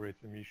collaborates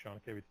with Misha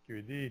on cavity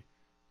QED.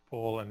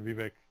 Paul and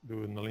Vivek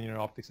do nonlinear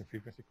optics and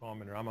frequency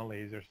comm and Raman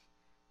lasers.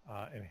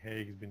 And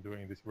Haig has been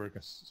doing this work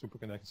on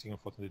superconducting signal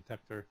photon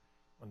detector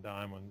on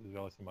diamond, as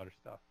well as some other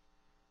stuff.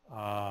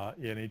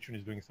 Yeah, Nitrogen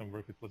is doing some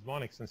work with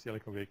plasmonics and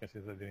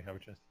silicon-vacancies I didn't have a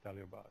chance to tell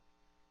you about.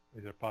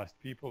 These are past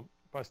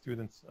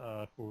students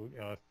who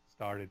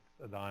started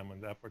a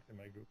diamond effort in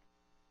my group.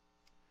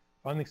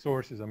 Funding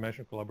source is a mesh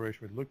in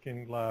collaboration with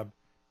Looking Lab,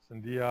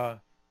 Sandia.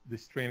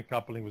 This strain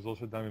coupling was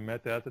also done with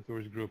Mette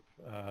Atatur's group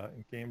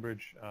in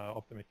Cambridge.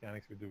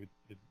 Optomechanics we do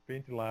with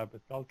Painter Lab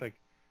at Caltech,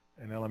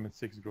 and Element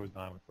 6 grows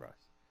diamond for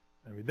us.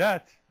 And with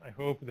that, I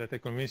hope that I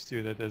convinced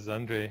you that, as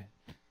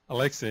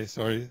Alexei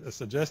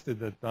suggested,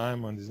 that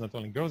diamond is not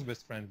only girls'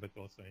 best friend, but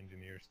also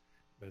engineers'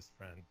 best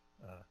friend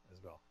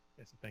as well.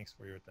 Okay, so thanks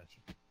for your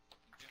attention.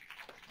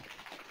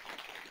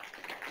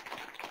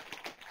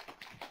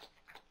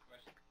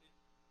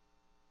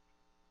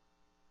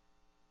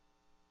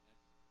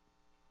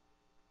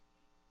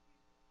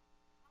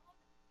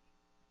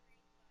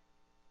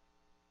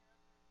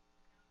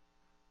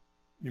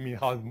 You mean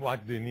how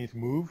much do you need to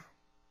move?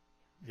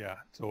 Yeah,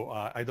 so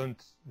I don't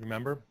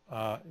remember.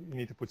 You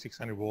need to put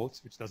 600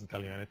 volts, which doesn't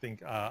tell you anything.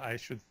 I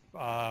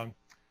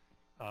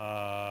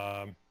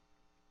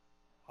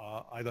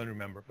don't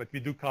remember, but we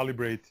do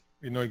calibrate.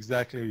 We know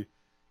exactly.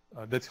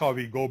 That's how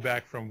we go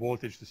back from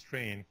voltage to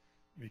strain.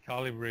 We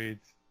calibrate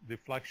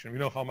deflection. We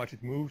know how much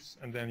it moves,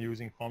 and then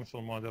using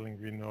COMSOL modeling,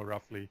 we know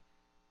roughly,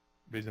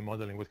 based on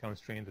modeling, what kind of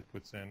strain that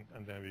puts in,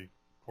 and then we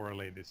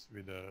correlate this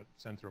with the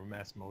center of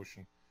mass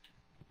motion.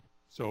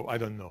 So I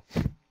don't know.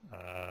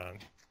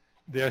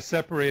 They are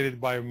separated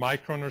by a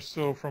micron or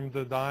so from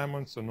the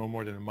diamond, so no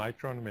more than a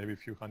micron, maybe a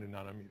few hundred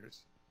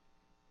nanometers.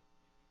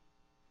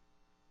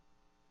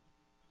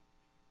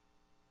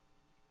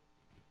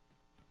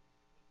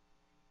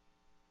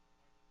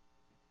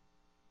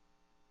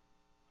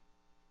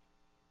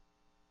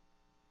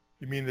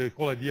 You mean the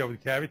whole idea of the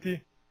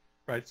cavity?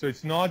 Right, so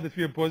it's not that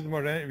we are positive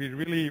or we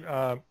really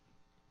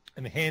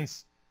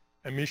enhance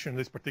emission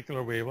this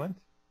particular wavelength.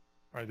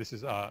 Right, this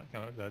is kind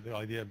of the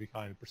idea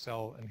behind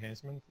Purcell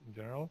enhancement in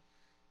general.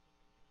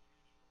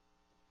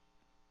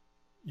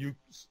 You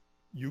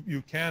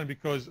can,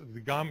 because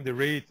the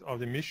rate of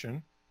the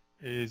emission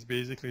is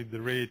basically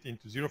the rate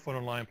into zero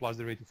phonon line plus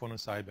the rate to phonon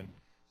sideband.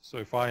 So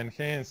if I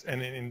enhance,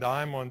 and in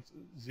diamond,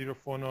 zero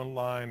phonon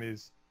line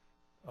is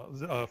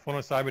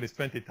phonon sideband is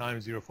 20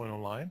 times zero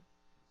phonon line.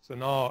 So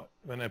now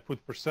when I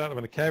put Purcell,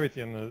 when a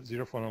cavity on the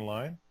zero phonon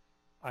line,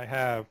 I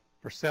have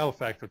Purcell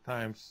factor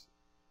times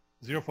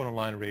zero phonon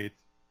line rate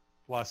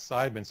plus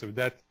sideband. So if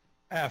that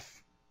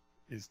F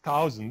is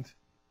 1,000,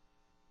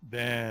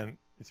 then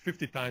it's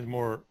 50 times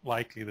more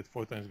likely that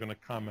photon is going to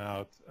come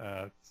out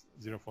at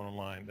zero phonon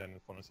line than the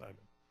phonon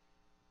sideband.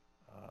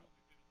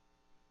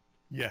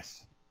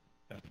 Yes.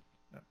 Yeah.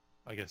 Yeah.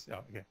 I guess.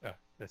 Yeah. Okay. Yeah.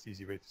 That's the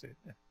easy way to say it.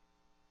 Yeah.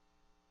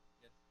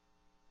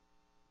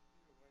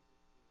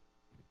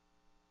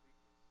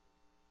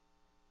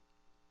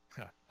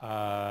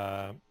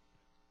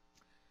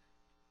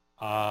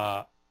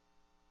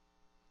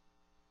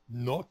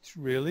 Not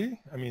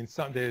really. I mean,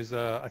 there's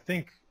I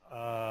think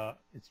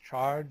it's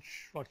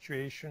charge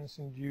fluctuations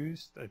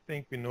induced. I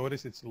think we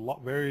notice it's a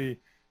lot very,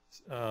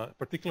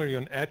 particularly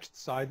on etched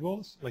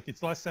sidewalls. Like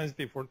it's less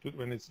sensitive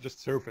when it's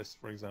just surface,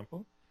 for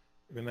example.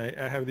 When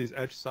I have these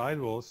etched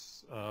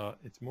sidewalls,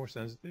 it's more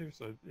sensitive.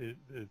 So it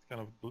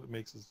kind of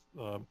makes us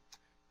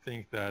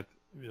think that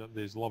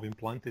there's a lot of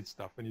implanted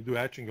stuff. When you do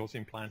etching, you also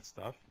implant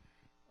stuff.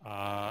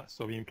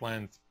 So we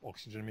implant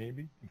oxygen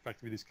maybe. In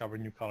fact, we discovered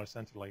a new color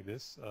center like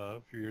this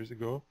a few years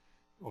ago,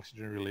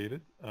 oxygen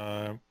related.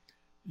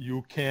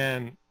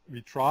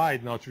 We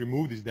tried now to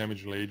remove this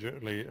damaged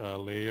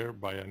layer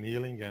by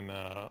annealing and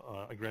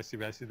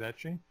aggressive acid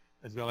etching,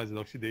 as well as the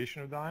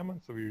oxidation of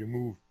diamond. So we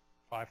remove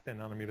 5–10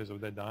 nanometers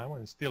of that diamond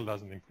and still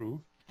doesn't improve.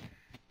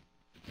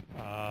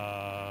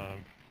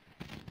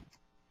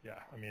 Yeah,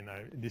 I mean,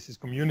 this is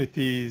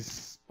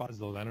communities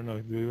puzzle. I don't know,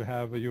 do you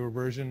have your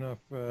version of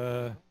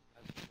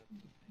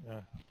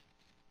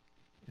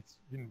it's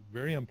been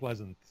very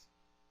unpleasant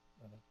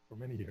for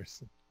many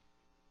years.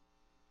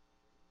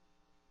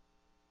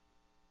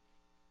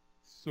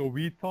 So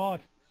we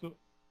thought, so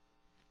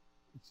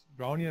it's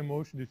Brownian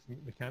motion, it's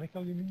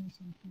mechanical, you mean?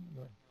 Something?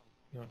 No.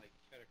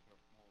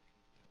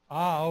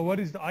 No. What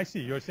is the, I see,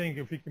 you're saying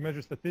if we can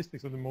measure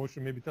statistics of the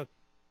motion, maybe that,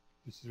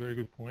 this is a very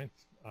good point.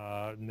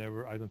 I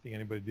don't think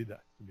anybody did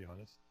that, to be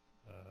honest.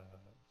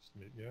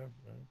 Yeah,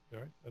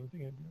 right. I don't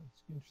think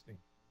it's interesting.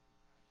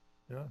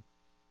 Yeah.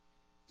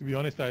 To be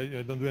honest, I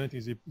don't do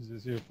anything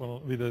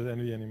with the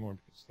NV anymore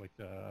because it's like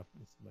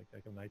I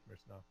have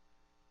nightmares now.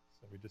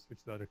 So we just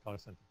switched to the other color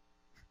center.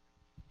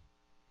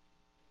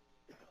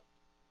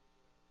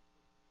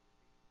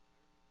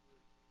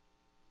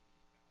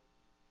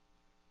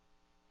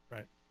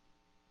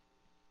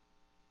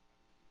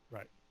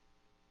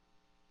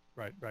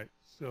 Right.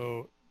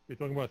 So we're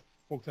talking about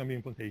focused ion beam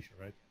implantation,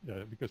 right?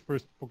 Because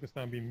first, focused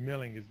ion beam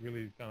milling is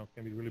really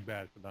can be really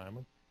bad for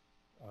diamond.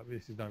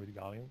 This is done with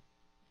gallium.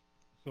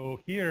 So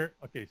here,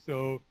 okay,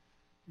 so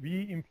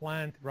we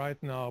implant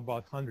right now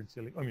about 100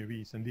 silicon. I mean,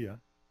 Sandia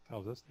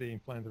tells us they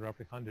implant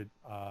roughly 100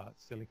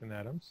 silicon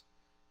atoms,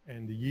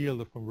 and the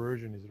yield of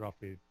conversion is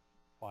roughly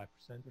 5%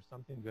 or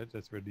something.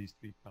 That's where these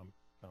three come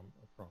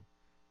from.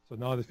 So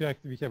now the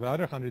fact we have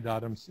other 100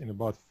 atoms in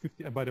about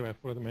 50, by the way, I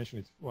forgot to mention,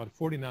 it's about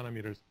 40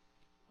 nanometers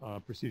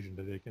precision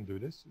that they can do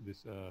this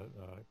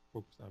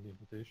focused on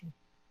implementation.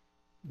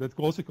 That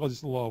also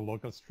causes a lot of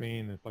local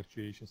strain and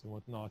fluctuations and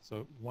whatnot.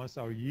 So once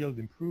our yield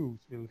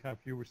improves, we'll have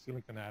fewer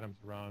silicon atoms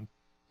around,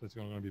 so it's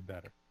going to be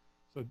better.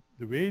 So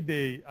the way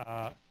they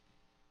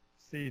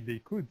say they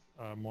could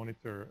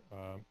monitor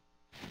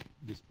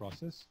this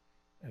process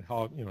and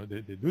how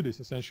they do this,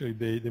 essentially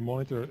they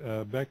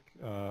monitor back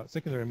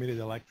secondary emitted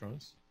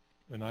electrons.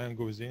 When ion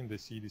goes in, they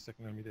see the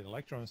secondary emitted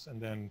electrons,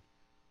 and then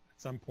at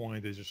some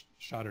point they just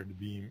shatter the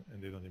beam and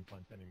they don't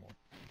implant anymore.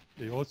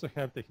 They also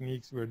have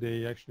techniques where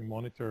they actually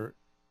monitor,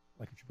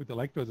 like if you put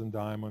electrodes in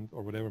diamond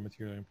or whatever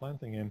material you're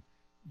implanting in,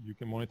 you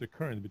can monitor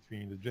current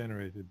between the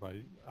generated by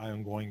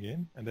ion going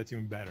in, and that's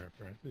even better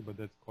apparently, but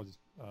that causes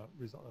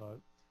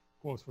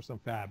calls for some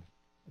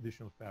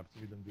additional fab,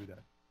 so we don't do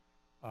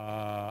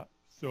that.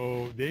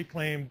 So they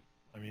claim,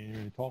 I mean,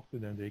 when you talk to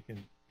them, they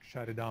can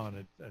shut it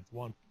down at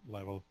one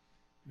level.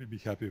 We'd be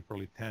happy with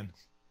probably 10.